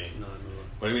 nobody's happy. No.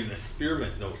 But I mean, the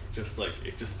spearmint note,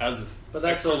 it just adds this. But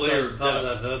that's also part of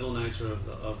that herbal nature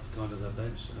of kind of the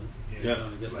bench.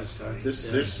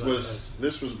 This was.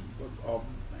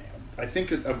 I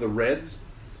think of the reds,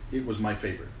 it was my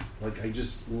favorite. Like I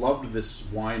just loved this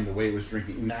wine, the way it was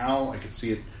drinking. Now I could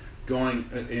see it going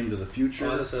into the future.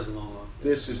 Oh, this has a long life.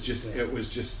 This is just, it was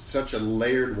just such a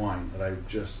layered wine that I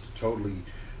just totally,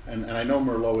 and I know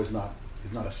Merlot is not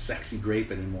a sexy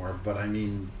grape anymore, but I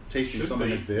mean, tasting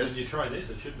something like this. When you try this,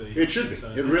 it should be. It should be.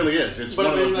 So, it really is. It's one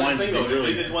of those wines that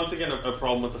really... It's once again a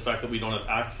problem with the fact that we don't have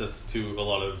access to a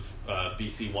lot of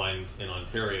BC wines in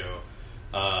Ontario.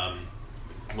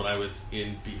 When I was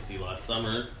in BC last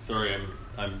summer, sorry,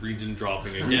 I'm region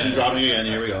dropping again.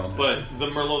 Here we go. But the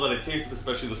Merlot that I tasted,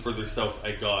 especially the further south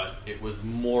I got, it was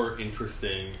more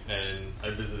interesting. And I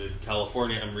visited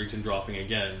California. I'm region dropping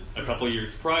again. A couple of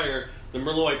years prior, the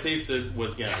Merlot I tasted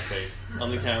was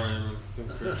on the camera.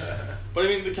 But I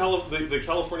mean, the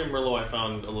California Merlot I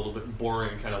found a little bit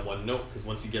boring, kind of one note, because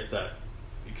once you get that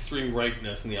extreme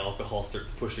ripeness and the alcohol starts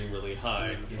pushing really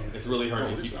high, it's really hard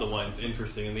to keep the wines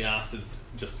interesting, and the acids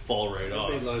just fall right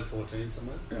off. Maybe low 14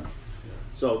 somewhere. Yeah.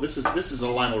 So this is a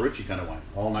Lionel Richie kind of wine,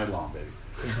 all night long, baby.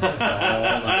 All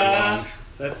night long.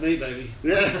 That's me, baby.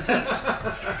 Yeah.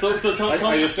 So tell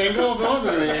are you single, Bill?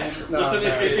 Listen,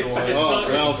 it's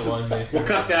not. We'll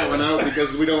cut that one out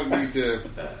because we don't need to.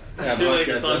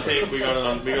 It's on tape. We got it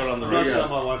on the I'm not radio. sure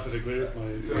my wife would agree with my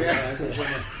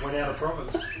went out of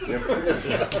province.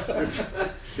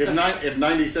 If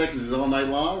 90 seconds is all night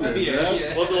long,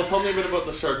 Well, tell me a bit about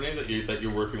the Chardonnay that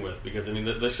you're working with, because I mean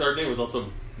the Chardonnay was also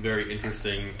very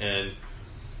interesting, and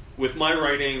with my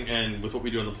writing and with what we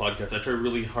do on the podcast, I try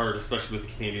really hard, especially with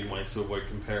the Canadian wines, to avoid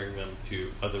comparing them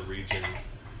to other regions.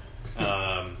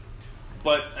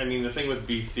 But I mean, the thing with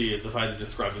BC is, if I had to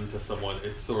describe them to someone,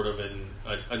 it's sort of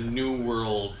a new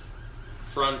world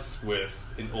front with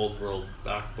an old world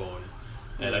backbone.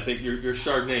 And I think your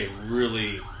Chardonnay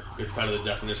really is kind of the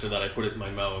definition of that. I put it in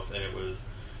my mouth, and it was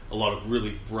a lot of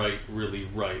really bright, really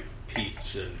ripe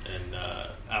peach and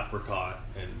apricot,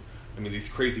 and I mean these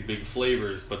crazy big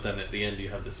flavors. But then at the end, you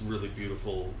have this really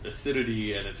beautiful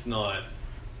acidity, and it's not.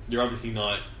 You're obviously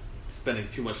not spending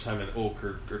too much time in oak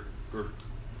or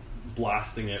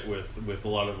blasting it with a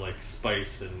lot of like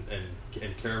spice and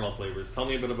caramel flavors. Tell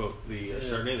me a bit about the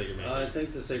Chardonnay that you're making. I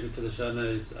think the secret to the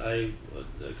Chardonnay is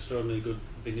extraordinarily good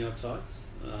vineyard sites.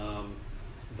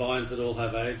 Vines that all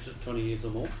have age at 20 years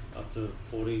or more, up to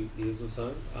 40 years or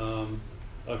so.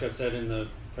 Like I said in the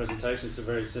presentation, it's a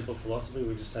very simple philosophy.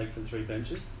 We just take from 3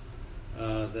 benches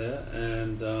there.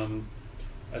 And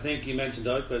I think you mentioned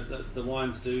oak, but the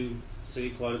wines do see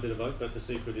quite a bit of oak, but the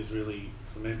secret is really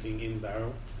fermenting in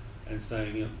barrel and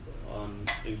staying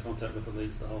in contact with the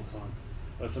leaves the whole time.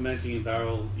 By fermenting in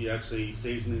barrel, you're actually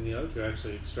seasoning the oak, you're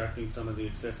actually extracting some of the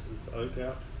excessive oak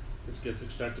out, This gets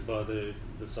extracted by the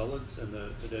solids and the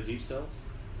dead yeast cells.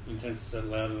 It tends to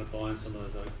settle out and it binds some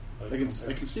of those oak I can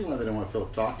see why they don't want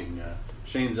Philip talking.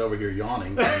 Shane's over here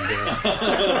yawning,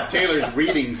 and Taylor's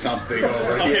reading something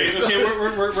over here. Okay,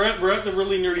 we're at the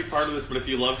really nerdy part of this, but if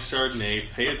you love Chardonnay,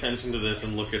 pay attention to this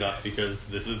and look it up, because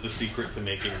this is the secret to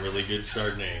making really good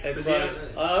Chardonnay. It's like,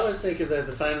 I always think if there's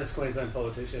a famous Queensland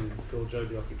politician called Joe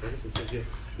Biocky-Peters who said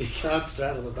you can't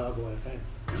straddle a barbed wire fence.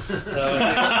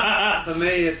 So for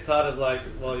me, it's part of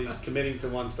you're committing to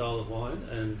one style of wine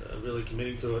and really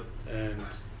committing to it,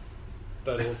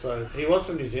 but also he was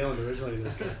from New Zealand originally,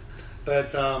 this guy.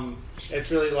 But it's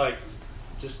really like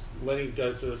just letting it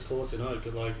go through its course in oak,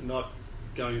 not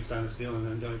going in stainless steel and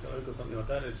then going to oak or something like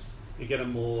that. You get a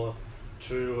more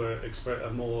true a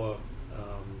more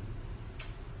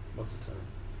what's the term?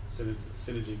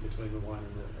 Synergy between the wine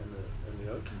and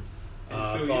the oak.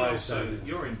 Phil,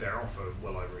 you're in barrel for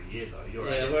well over a year though.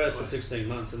 We're at for 16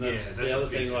 months, and that's the other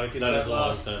thing. It's that is a lot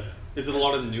last. of time. Is it a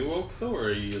lot of new oak though, or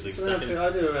are you using second?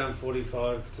 I do around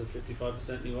 45 to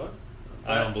 55% new oak.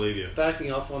 I don't believe you.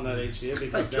 Backing off on that each year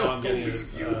because now I'm getting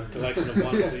a collection of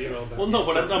 1 to 2 year old. Well, no,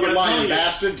 but you lying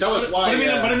bastard. Tell us why. But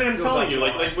I mean, I'm telling you,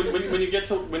 like when you get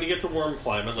to warm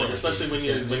climate, like especially when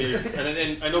you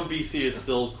and I know BC is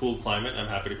still cool climate. I'm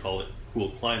happy to call it cool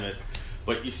climate.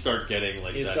 But you start getting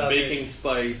that baking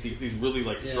spice, these really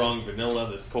strong vanilla,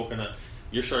 this coconut.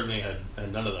 Your Chardonnay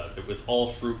had none of that. It was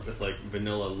all fruit with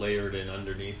vanilla layered in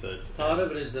underneath it. Part of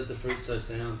it is that the fruit's so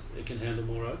sound, it can handle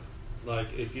more oak.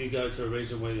 Like if you go to a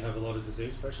region where you have a lot of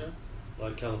disease pressure,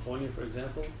 like California for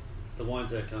example, the wines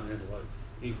there can't handle oak.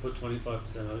 You put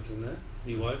 25% oak in there,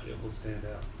 new oak, it will stand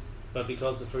out. But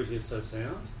because the fruit here is so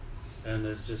sound, and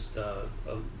there's just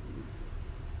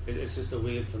it's just a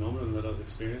weird phenomenon that I've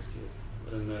experienced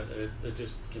here, and it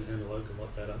just can handle oak a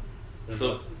lot better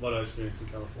than what I experienced in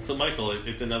California. So Michael,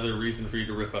 it's another reason for you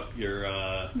to rip up your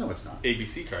no, it's not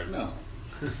ABC card. No,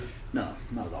 no,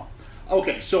 not at all.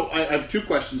 Okay, so I have 2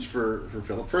 questions for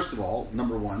Philip. First of all,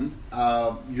 number 1,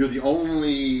 you're the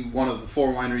only one of the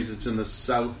 4 wineries that's in the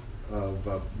south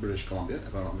of British Columbia,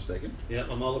 if I'm not mistaken. Yeah,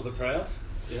 I'm Oliver Proud.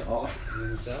 Yeah, I'm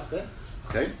in the south there.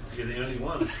 Okay. You're the only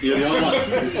one. You're the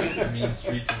only one. Mean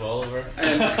streets of Oliver.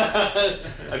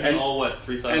 And all what,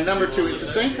 3,000? And number 2, it's the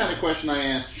same kind of question I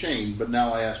asked Shane, but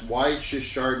now I ask, why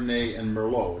Chardonnay and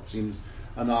Merlot? It seems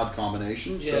an odd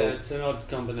combination. Yeah, so. It's an odd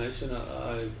combination.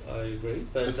 I agree,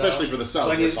 but especially for the south.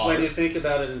 When you think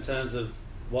about it in terms of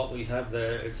what we have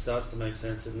there, it starts to make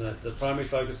sense in that the primary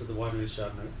focus of the winery is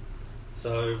Chardonnay.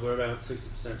 So we're around 60%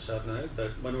 Chardonnay,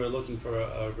 but when we were looking for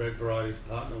a red variety to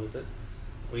partner with it,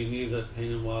 we knew that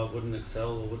Pinot Noir wouldn't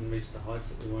excel or wouldn't reach the heights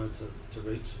that we wanted to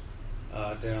reach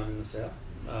down in the south.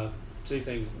 2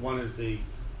 things. One is the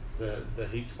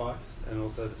heat spikes and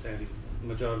also the sandy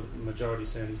majority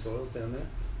sandy soils down there.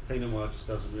 Pinot Noir just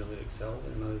doesn't really excel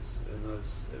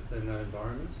in that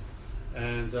environment,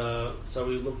 and so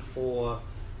we looked for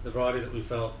the variety that we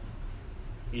felt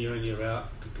year in year out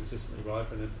could consistently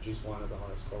ripen and produce wine of the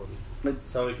highest quality.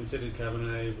 So we considered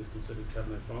Cabernet, we considered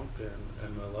Cabernet Franc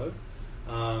and Merlot,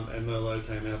 and Merlot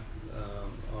came out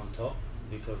on top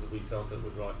because we felt it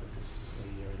would ripen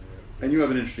consistently year in year out. And you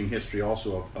have an interesting history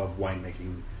also of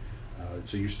winemaking.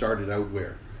 So you started out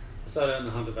where? I started out in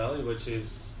the Hunter Valley, which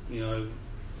is,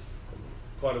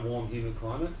 quite a warm, humid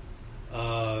climate.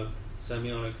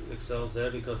 Semillon excels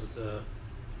there because it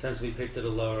tends to be picked at a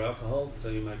lower alcohol, so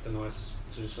you make the nice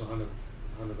traditional Hunter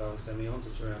Valley Semillons,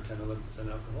 which are around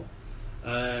 10-11% alcohol.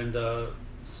 And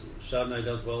Chardonnay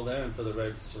does well there, and for the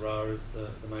reds, Syrah is the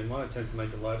main one. It tends to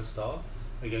make a lighter style,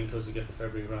 again, because you get the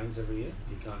February rains every year.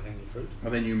 You can't hang your fruit.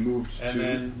 And then you moved to... And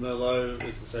then Merlot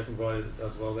is the second variety that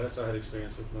does well there, so I had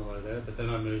experience with Merlot there. But then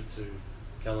I moved to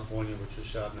California, which was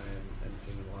Chardonnay and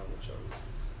Pinot Noir, which I was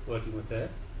working with there.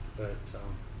 But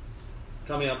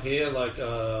coming up here,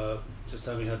 just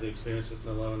having had the experience with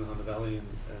Merlot in the Hunter Valley and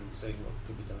seeing what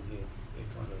could be done here, it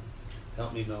kind of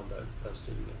helped me meld those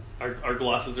 2 together. Our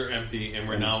glasses are empty, and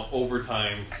we're now over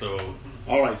time, so...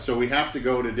 All right, so we have to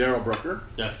go to Daryl Brooker.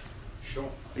 Yes. Sure.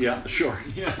 Yeah, sure.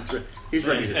 Yeah. He's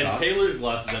ready to talk. And Taylor's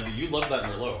glasses empty. You love that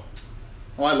Merlot.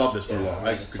 Oh, I love this Yeah,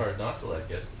 Merlot. it's hard not to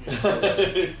like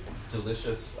it.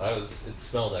 Delicious. It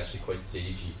smelled actually quite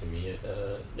sagey to me.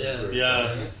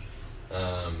 Yeah.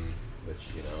 Which,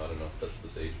 I don't know if that's the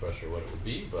sagebrush or what it would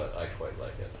be, but I quite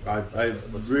like it. I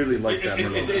really like that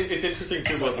Merlot. It's interesting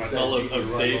too about the smell of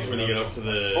sage when you get up to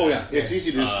the... Oh, yeah. It's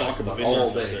easy to just talk about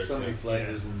all day. So many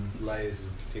flavors and layers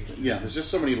of texture. Yeah, there's just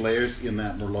so many layers in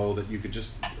that Merlot that you could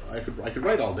just... I could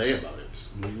write all day about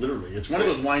it. Literally, it's one of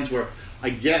those wines where I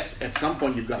guess at some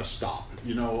point you've got to stop.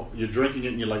 You know, you're drinking it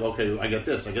and you're like, okay, I get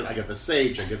this, I get the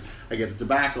sage, I get the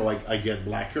tobacco, I get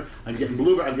black currant, I'm getting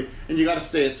blueberry, and you got to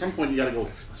stay. At some point, you got to go,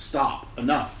 stop,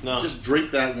 enough. No. Just drink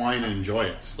that wine and enjoy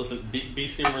it. Listen,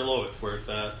 BC Merlot, it's where it's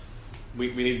at.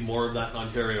 We need more of that in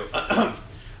Ontario.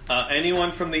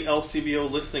 Anyone from the LCBO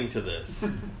listening to this,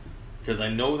 because I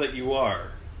know that you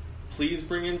are, please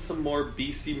bring in some more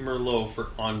BC Merlot for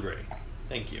Andre.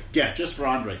 Thank you. Yeah, just for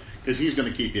Andre, because he's going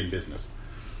to keep you in business.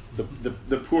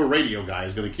 The poor radio guy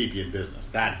is going to keep you in business.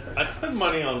 That's the I spend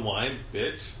money on wine,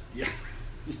 bitch. Yeah.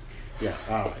 Yeah,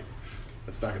 all right.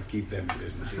 That's not going to keep them in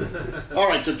business either. All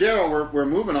right, so Daryl, we're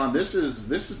moving on. This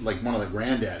is like one of the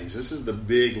granddaddies. This is the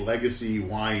big legacy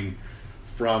wine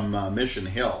from Mission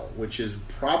Hill, which is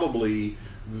probably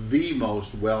the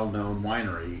most well-known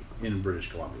winery in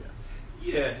British Columbia.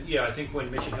 Yeah. I think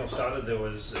when Mission Hill started, it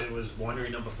was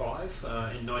winery number 5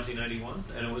 in 1981,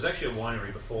 and it was actually a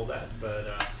winery before that. But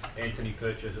Anthony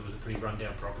purchased it was a pretty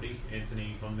rundown property.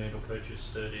 Anthony von Mendel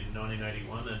purchased it in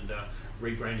 1981 and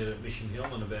rebranded it Mission Hill.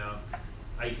 And about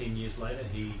 18 years later,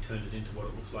 he turned it into what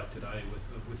it looks like today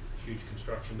with huge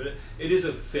construction. But it is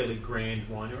a fairly grand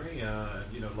winery.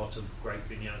 Lots of great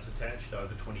vineyards attached.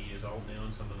 Over 20 years old now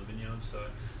in some of the vineyards. So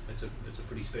it's a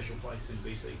pretty special place in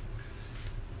BC.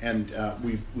 And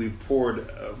we've poured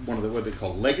one of the what they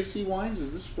call legacy wines.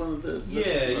 Is this one of the?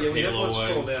 We have what's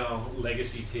wines. called our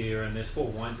legacy tier, and there's 4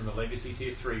 wines in the legacy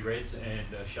tier: 3 reds and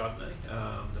Chardonnay,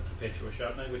 the Perpetua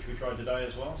Chardonnay, which we tried today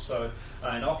as well. So,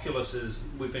 and Oculus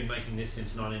we've been making this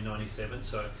since 1997,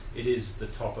 so it is the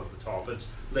top of the top. It's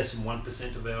less than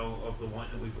 1% of the wine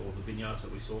that or the vineyards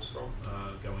that we source from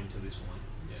go into this wine.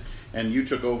 And you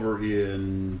took over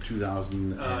in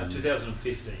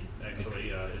 2015, actually,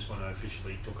 is when I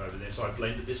officially took over there. So I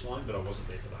blended this wine, but I wasn't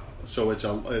there for the harvest. So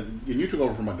and you took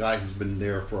over from a guy who's been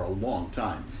there for a long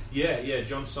time. Yeah.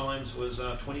 John Symes was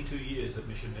 22 years at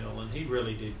Mission Hill, and he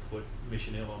really did put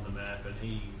Mission Hill on the map. And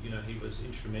he was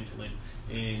instrumental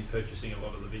in purchasing a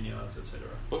lot of the vineyards, etc.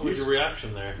 What was your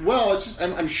reaction there? Well, it's just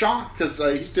I'm shocked because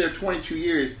he's there 22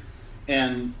 years.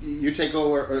 And you take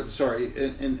over,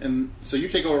 and so you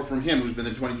take over from him, who's been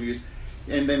there 22 years.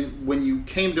 And then when you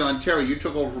came to Ontario, you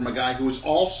took over from a guy who was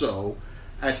also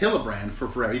at Hillebrand for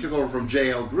forever. You took over from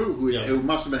J.L. Grew, who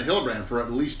must have been at Hillebrand for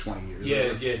at least 20 years.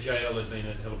 Yeah, J.L. had been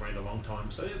at Hillebrand a long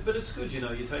time. So, but it's good, you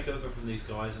take over from these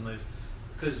guys, and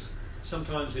because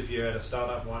sometimes if you're at a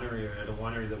startup winery or at a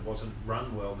winery that wasn't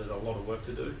run well, there's a lot of work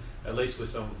to do. At least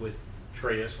with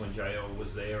Trias when JL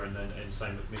was there, and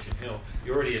same with Mission Hill,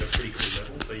 you're already at a pretty good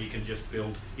level, so you can just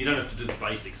build. You don't have to do the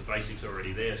basics. The basics are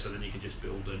already there, so then you can just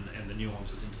build and the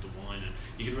nuances into the wine, and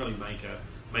you can really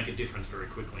make a difference very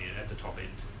quickly at the top end.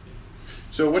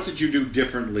 So, what did you do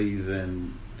differently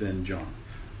than John?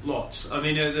 Lots. I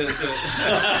mean,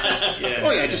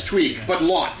 just tweak, but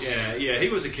lots. Yeah. He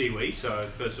was a Kiwi, so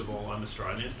first of all, I'm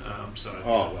Australian. Shit.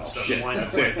 The wine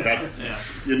That's it.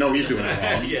 He's doing it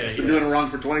wrong. He's been doing it wrong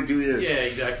for 22 years. Yeah,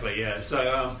 exactly. Yeah.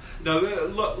 So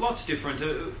lots different.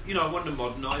 I wanted to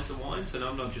modernise the wines, and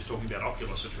I'm not just talking about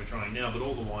Oculus, which we're trying now, but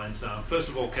all the wines. First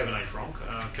of all, Cabernet Franc.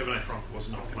 Cabernet Franc was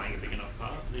not playing a big enough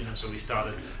part. So we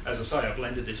started, as I say, I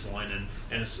blended this wine,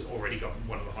 and it's already got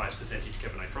one of the highest percentage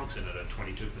Cabernet Francs in it at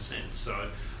 22%. So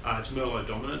it's Merlot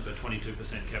dominant, but 22%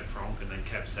 Cab Franc, and then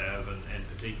Cab Sauv and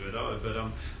Petit Verdot. But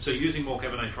so using more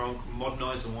Cabernet Franc,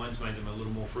 modernised the wines, made them a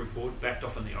little more fruit forward, backed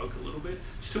off on the oak a little bit.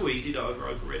 It's too easy to over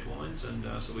oak red wines, and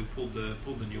so we pulled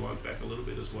the new oak back a little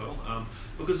bit as well.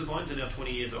 Because the vines are now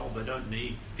 20 years old, they don't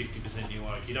need 50% new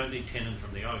oak. You don't need tannin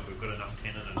from the oak. We've got enough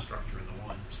tannin and structure in the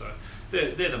wine. So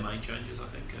they're the main changes, I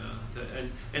think,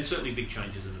 and certainly big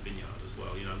changes in the vineyard as well.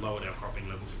 Lowered our cropping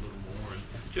levels a little more, and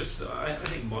just I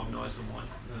think modernised the wine.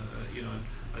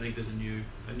 I think there's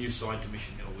a new side to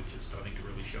Mission Hill, which is starting to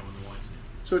really show in the wines now.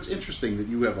 So it's interesting that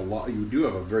you do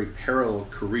have a very parallel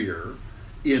career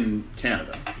in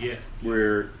Canada. Yeah.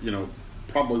 Where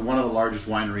probably one of the largest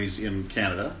wineries in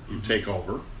Canada, you take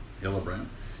over Hillebrand,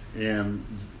 and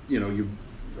you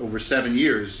over 7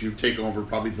 years you take over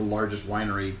probably the largest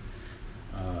winery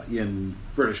in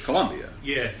British Columbia.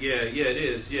 Yeah, it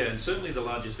is. Yeah, and certainly the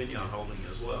largest vineyard holding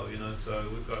as well. So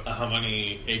we've got. How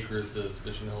many acres does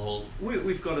Mission Hill hold?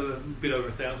 We've got a bit over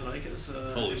 1,000 acres.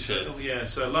 Holy shit! Total. Yeah,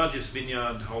 so largest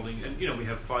vineyard holding, and we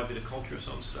have 5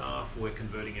 viticulturists on staff. We're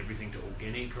converting everything to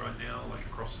organic right now, like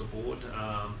across the board.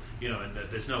 And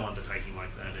there's no undertaking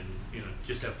like that, and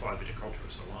just have 5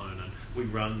 viticulturists alone, and we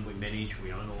manage,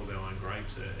 we own all of our own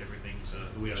grapes.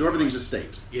 Everything's. So everything's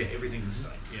estate. Yeah, everything's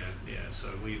estate. Yeah. So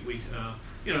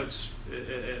it's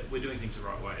we're doing things the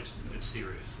right way. It's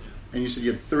serious. Yeah. And you said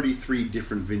you have 33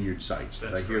 different vineyard sites.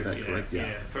 Did That's I hear correct, that correct?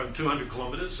 Yeah, from 200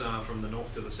 kilometres from the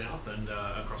north to the south, and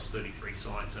across 33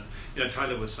 sites. And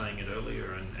Taylor was saying it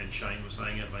earlier, and Shane was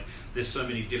saying it. Like, there's so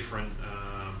many different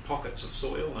pockets of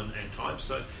soil and types.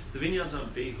 So the vineyards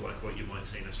aren't big like what you might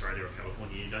see in Australia or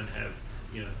California. You don't have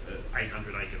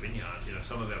 800-acre vineyards.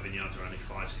 Some of our vineyards are only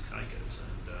 5-6 acres,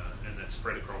 and that's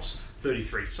spread across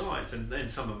 33 sites, and then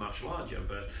some are much larger.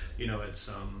 But it's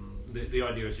the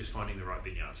idea is just finding the right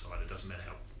vineyard site. It doesn't matter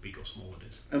how big or small it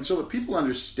is. And so that people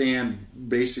understand,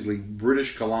 basically,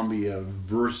 British Columbia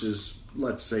versus,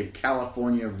 let's say,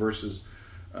 California versus,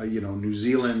 New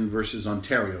Zealand versus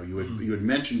Ontario. You had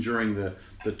mentioned during the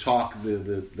talk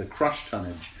the crush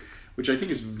tonnage, which I think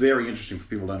is very interesting for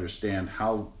people to understand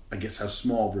how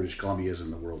small British Columbia is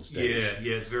in the world stage.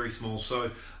 Yeah, it's very small.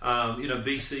 So,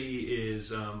 BC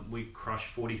is, we crush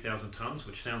 40,000 tonnes,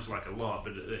 which sounds like a lot,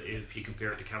 but if you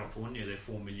compare it to California, they're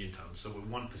 4 million tonnes. So we're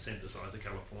 1% the size of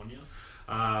California.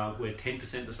 We're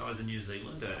 10% the size of New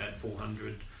Zealand at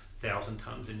 400,000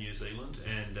 tonnes in New Zealand.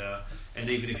 And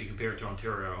even if you compare it to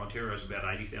Ontario is about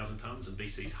 80,000 tonnes, and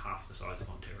BC is half the size of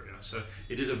Ontario. So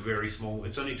it is a very small,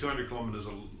 it's only 200 kilometres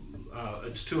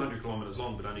it's 200 kilometres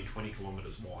long, but only 20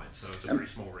 kilometres wide, so it's a very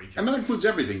small region. And that includes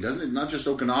everything, doesn't it? Not just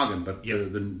Okanagan, but the other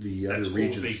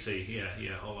regions. That's all BC,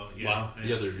 yeah. Wow, And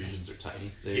the other regions are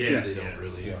tiny. They don't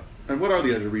really... Yeah. And what are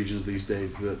the other regions these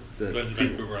days? There's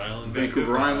Vancouver Island.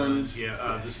 Vancouver Island.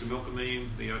 There's the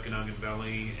Milkameen, the Okanagan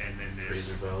Valley, and then there's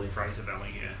Fraser Valley,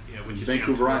 which is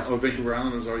Vancouver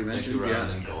Island was already mentioned. Vancouver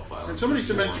Island and Gulf Island. And somebody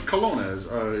mentioned Kelowna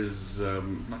is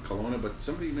not Kelowna, but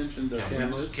somebody mentioned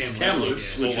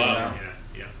Kamloops,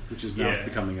 which is now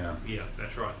becoming a... Yeah,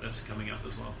 that's right. That's coming up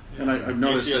as well. Yeah. And I've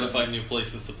noticed... You have to find new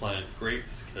places to plant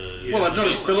grapes. Well, I've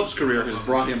noticed Philip's career has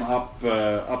brought him up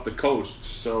the coast,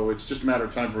 so it's just a matter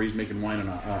of time before he's making wine in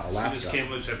Alaska. So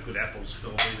Kamloops have good apples,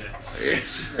 Phil.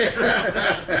 Yes.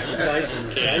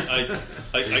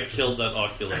 I killed that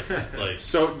Oculus.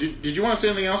 So, did you want to say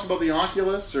anything else about the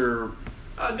Oculus, or...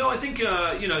 No, I think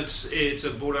it's a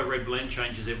Bordeaux red blend,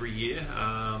 changes every year,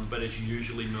 but it's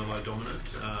usually Merlot dominant.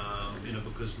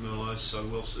 Because Merlot is so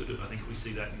well suited. I think we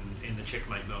see that in the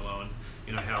Checkmate Merlot,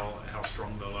 and how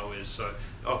strong Merlot is. So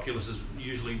Oculus is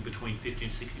usually between 50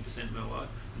 and 60% Merlot,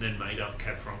 and then made up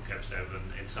Cab Franc, Cab Sav,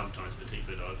 and sometimes Petit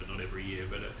Verdot, but not every year.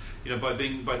 But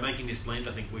by making this blend,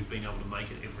 I think we've been able to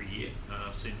make it every year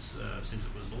since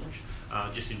it was launched,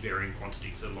 just in varying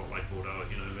quantities. A lot like Bordeaux,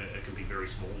 it can be very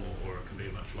small or it can be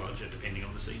much larger depending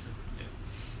on the season. Yeah.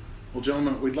 Well,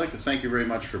 gentlemen, we'd like to thank you very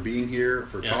much for being here,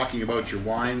 for talking about your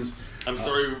wines. I'm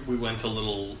sorry we went a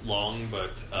little long,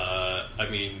 but I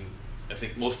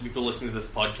think most of the people listening to this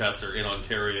podcast are in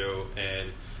Ontario, and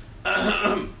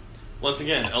once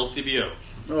again, LCBO.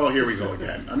 Oh, here we go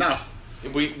again. Enough.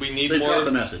 We need They've more. got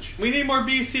the message. We need more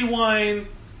BC wine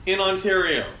in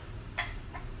Ontario.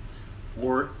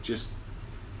 Or just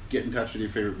get in touch with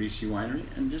your favorite BC winery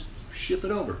and just ship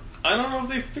it over. I don't know if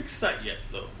they fixed that yet,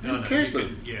 though. Who cares?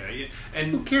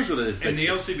 And who cares whether they fix And the it?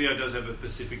 LCBO does have a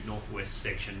Pacific Northwest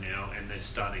section now, and they're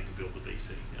starting to build the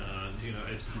BC.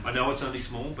 I know it's only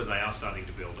small, but they are starting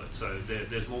to build it. So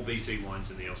there's more BC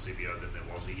wines in the LCBO than there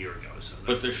was a year ago. So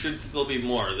but there should still be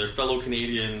more. They're fellow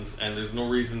Canadians, and there's no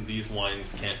reason these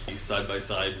wines can't be side by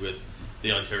side with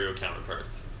the Ontario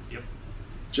counterparts. Yep.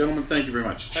 Gentlemen, thank you very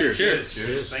much. Cheers. Cheers.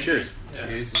 Cheers. Cheers.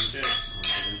 Cheers.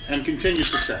 And continued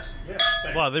success. Yeah.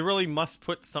 Wow, they really must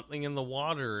put something in the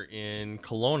water in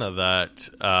Kelowna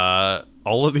that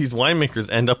all of these winemakers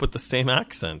end up with the same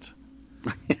accent.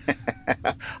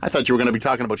 I thought you were going to be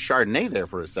talking about Chardonnay there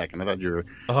for a second. I thought you were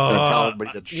going to tell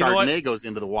everybody that Chardonnay goes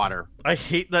into the water. I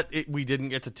hate that we didn't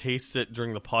get to taste it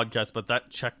during the podcast, but that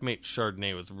Checkmate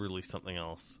Chardonnay was really something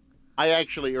else. I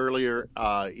actually earlier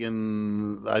I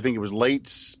think it was late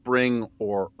spring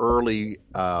or early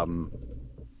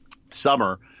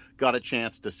summer, got a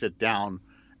chance to sit down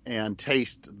and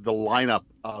taste the lineup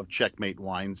of Checkmate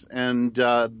wines. And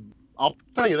I'll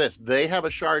tell you this, they have a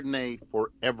Chardonnay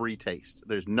for every taste.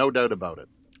 There's no doubt about it.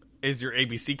 Is your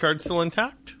ABC card still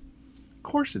intact? Of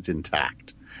course it's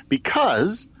intact.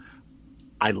 Because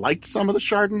I liked some of the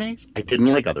Chardonnays. I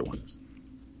didn't like other ones.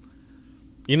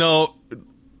 I'm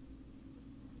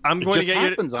going to get you... It just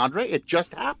happens, Andre. It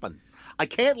just happens. I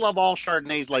can't love all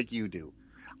Chardonnays like you do.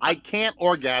 I can't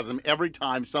orgasm every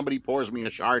time somebody pours me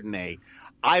a Chardonnay.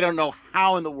 I don't know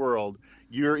how in the world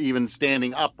you're even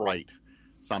standing upright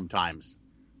sometimes.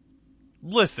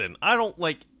 Listen, I don't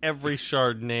like every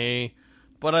Chardonnay,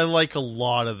 but I like a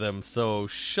lot of them, so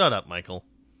shut up, Michael.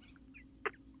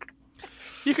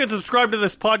 You can subscribe to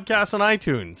this podcast on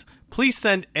iTunes. please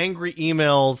send angry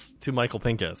emails to Michael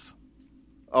Pincus.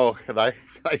 Oh, can I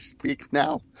speak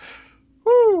now?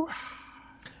 Woo.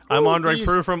 I'm Andre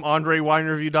Prue from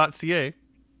AndreWineReview.ca.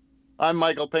 I'm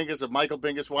Michael Pincus of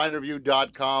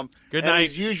MichaelPincusWineReview.com. Good and night.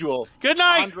 As usual, Good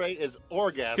night. Andre is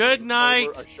orgasming Good night.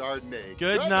 over a Chardonnay.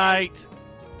 Good night.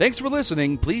 Thanks for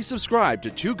listening. Please subscribe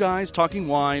to Two Guys Talking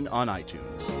Wine on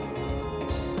iTunes.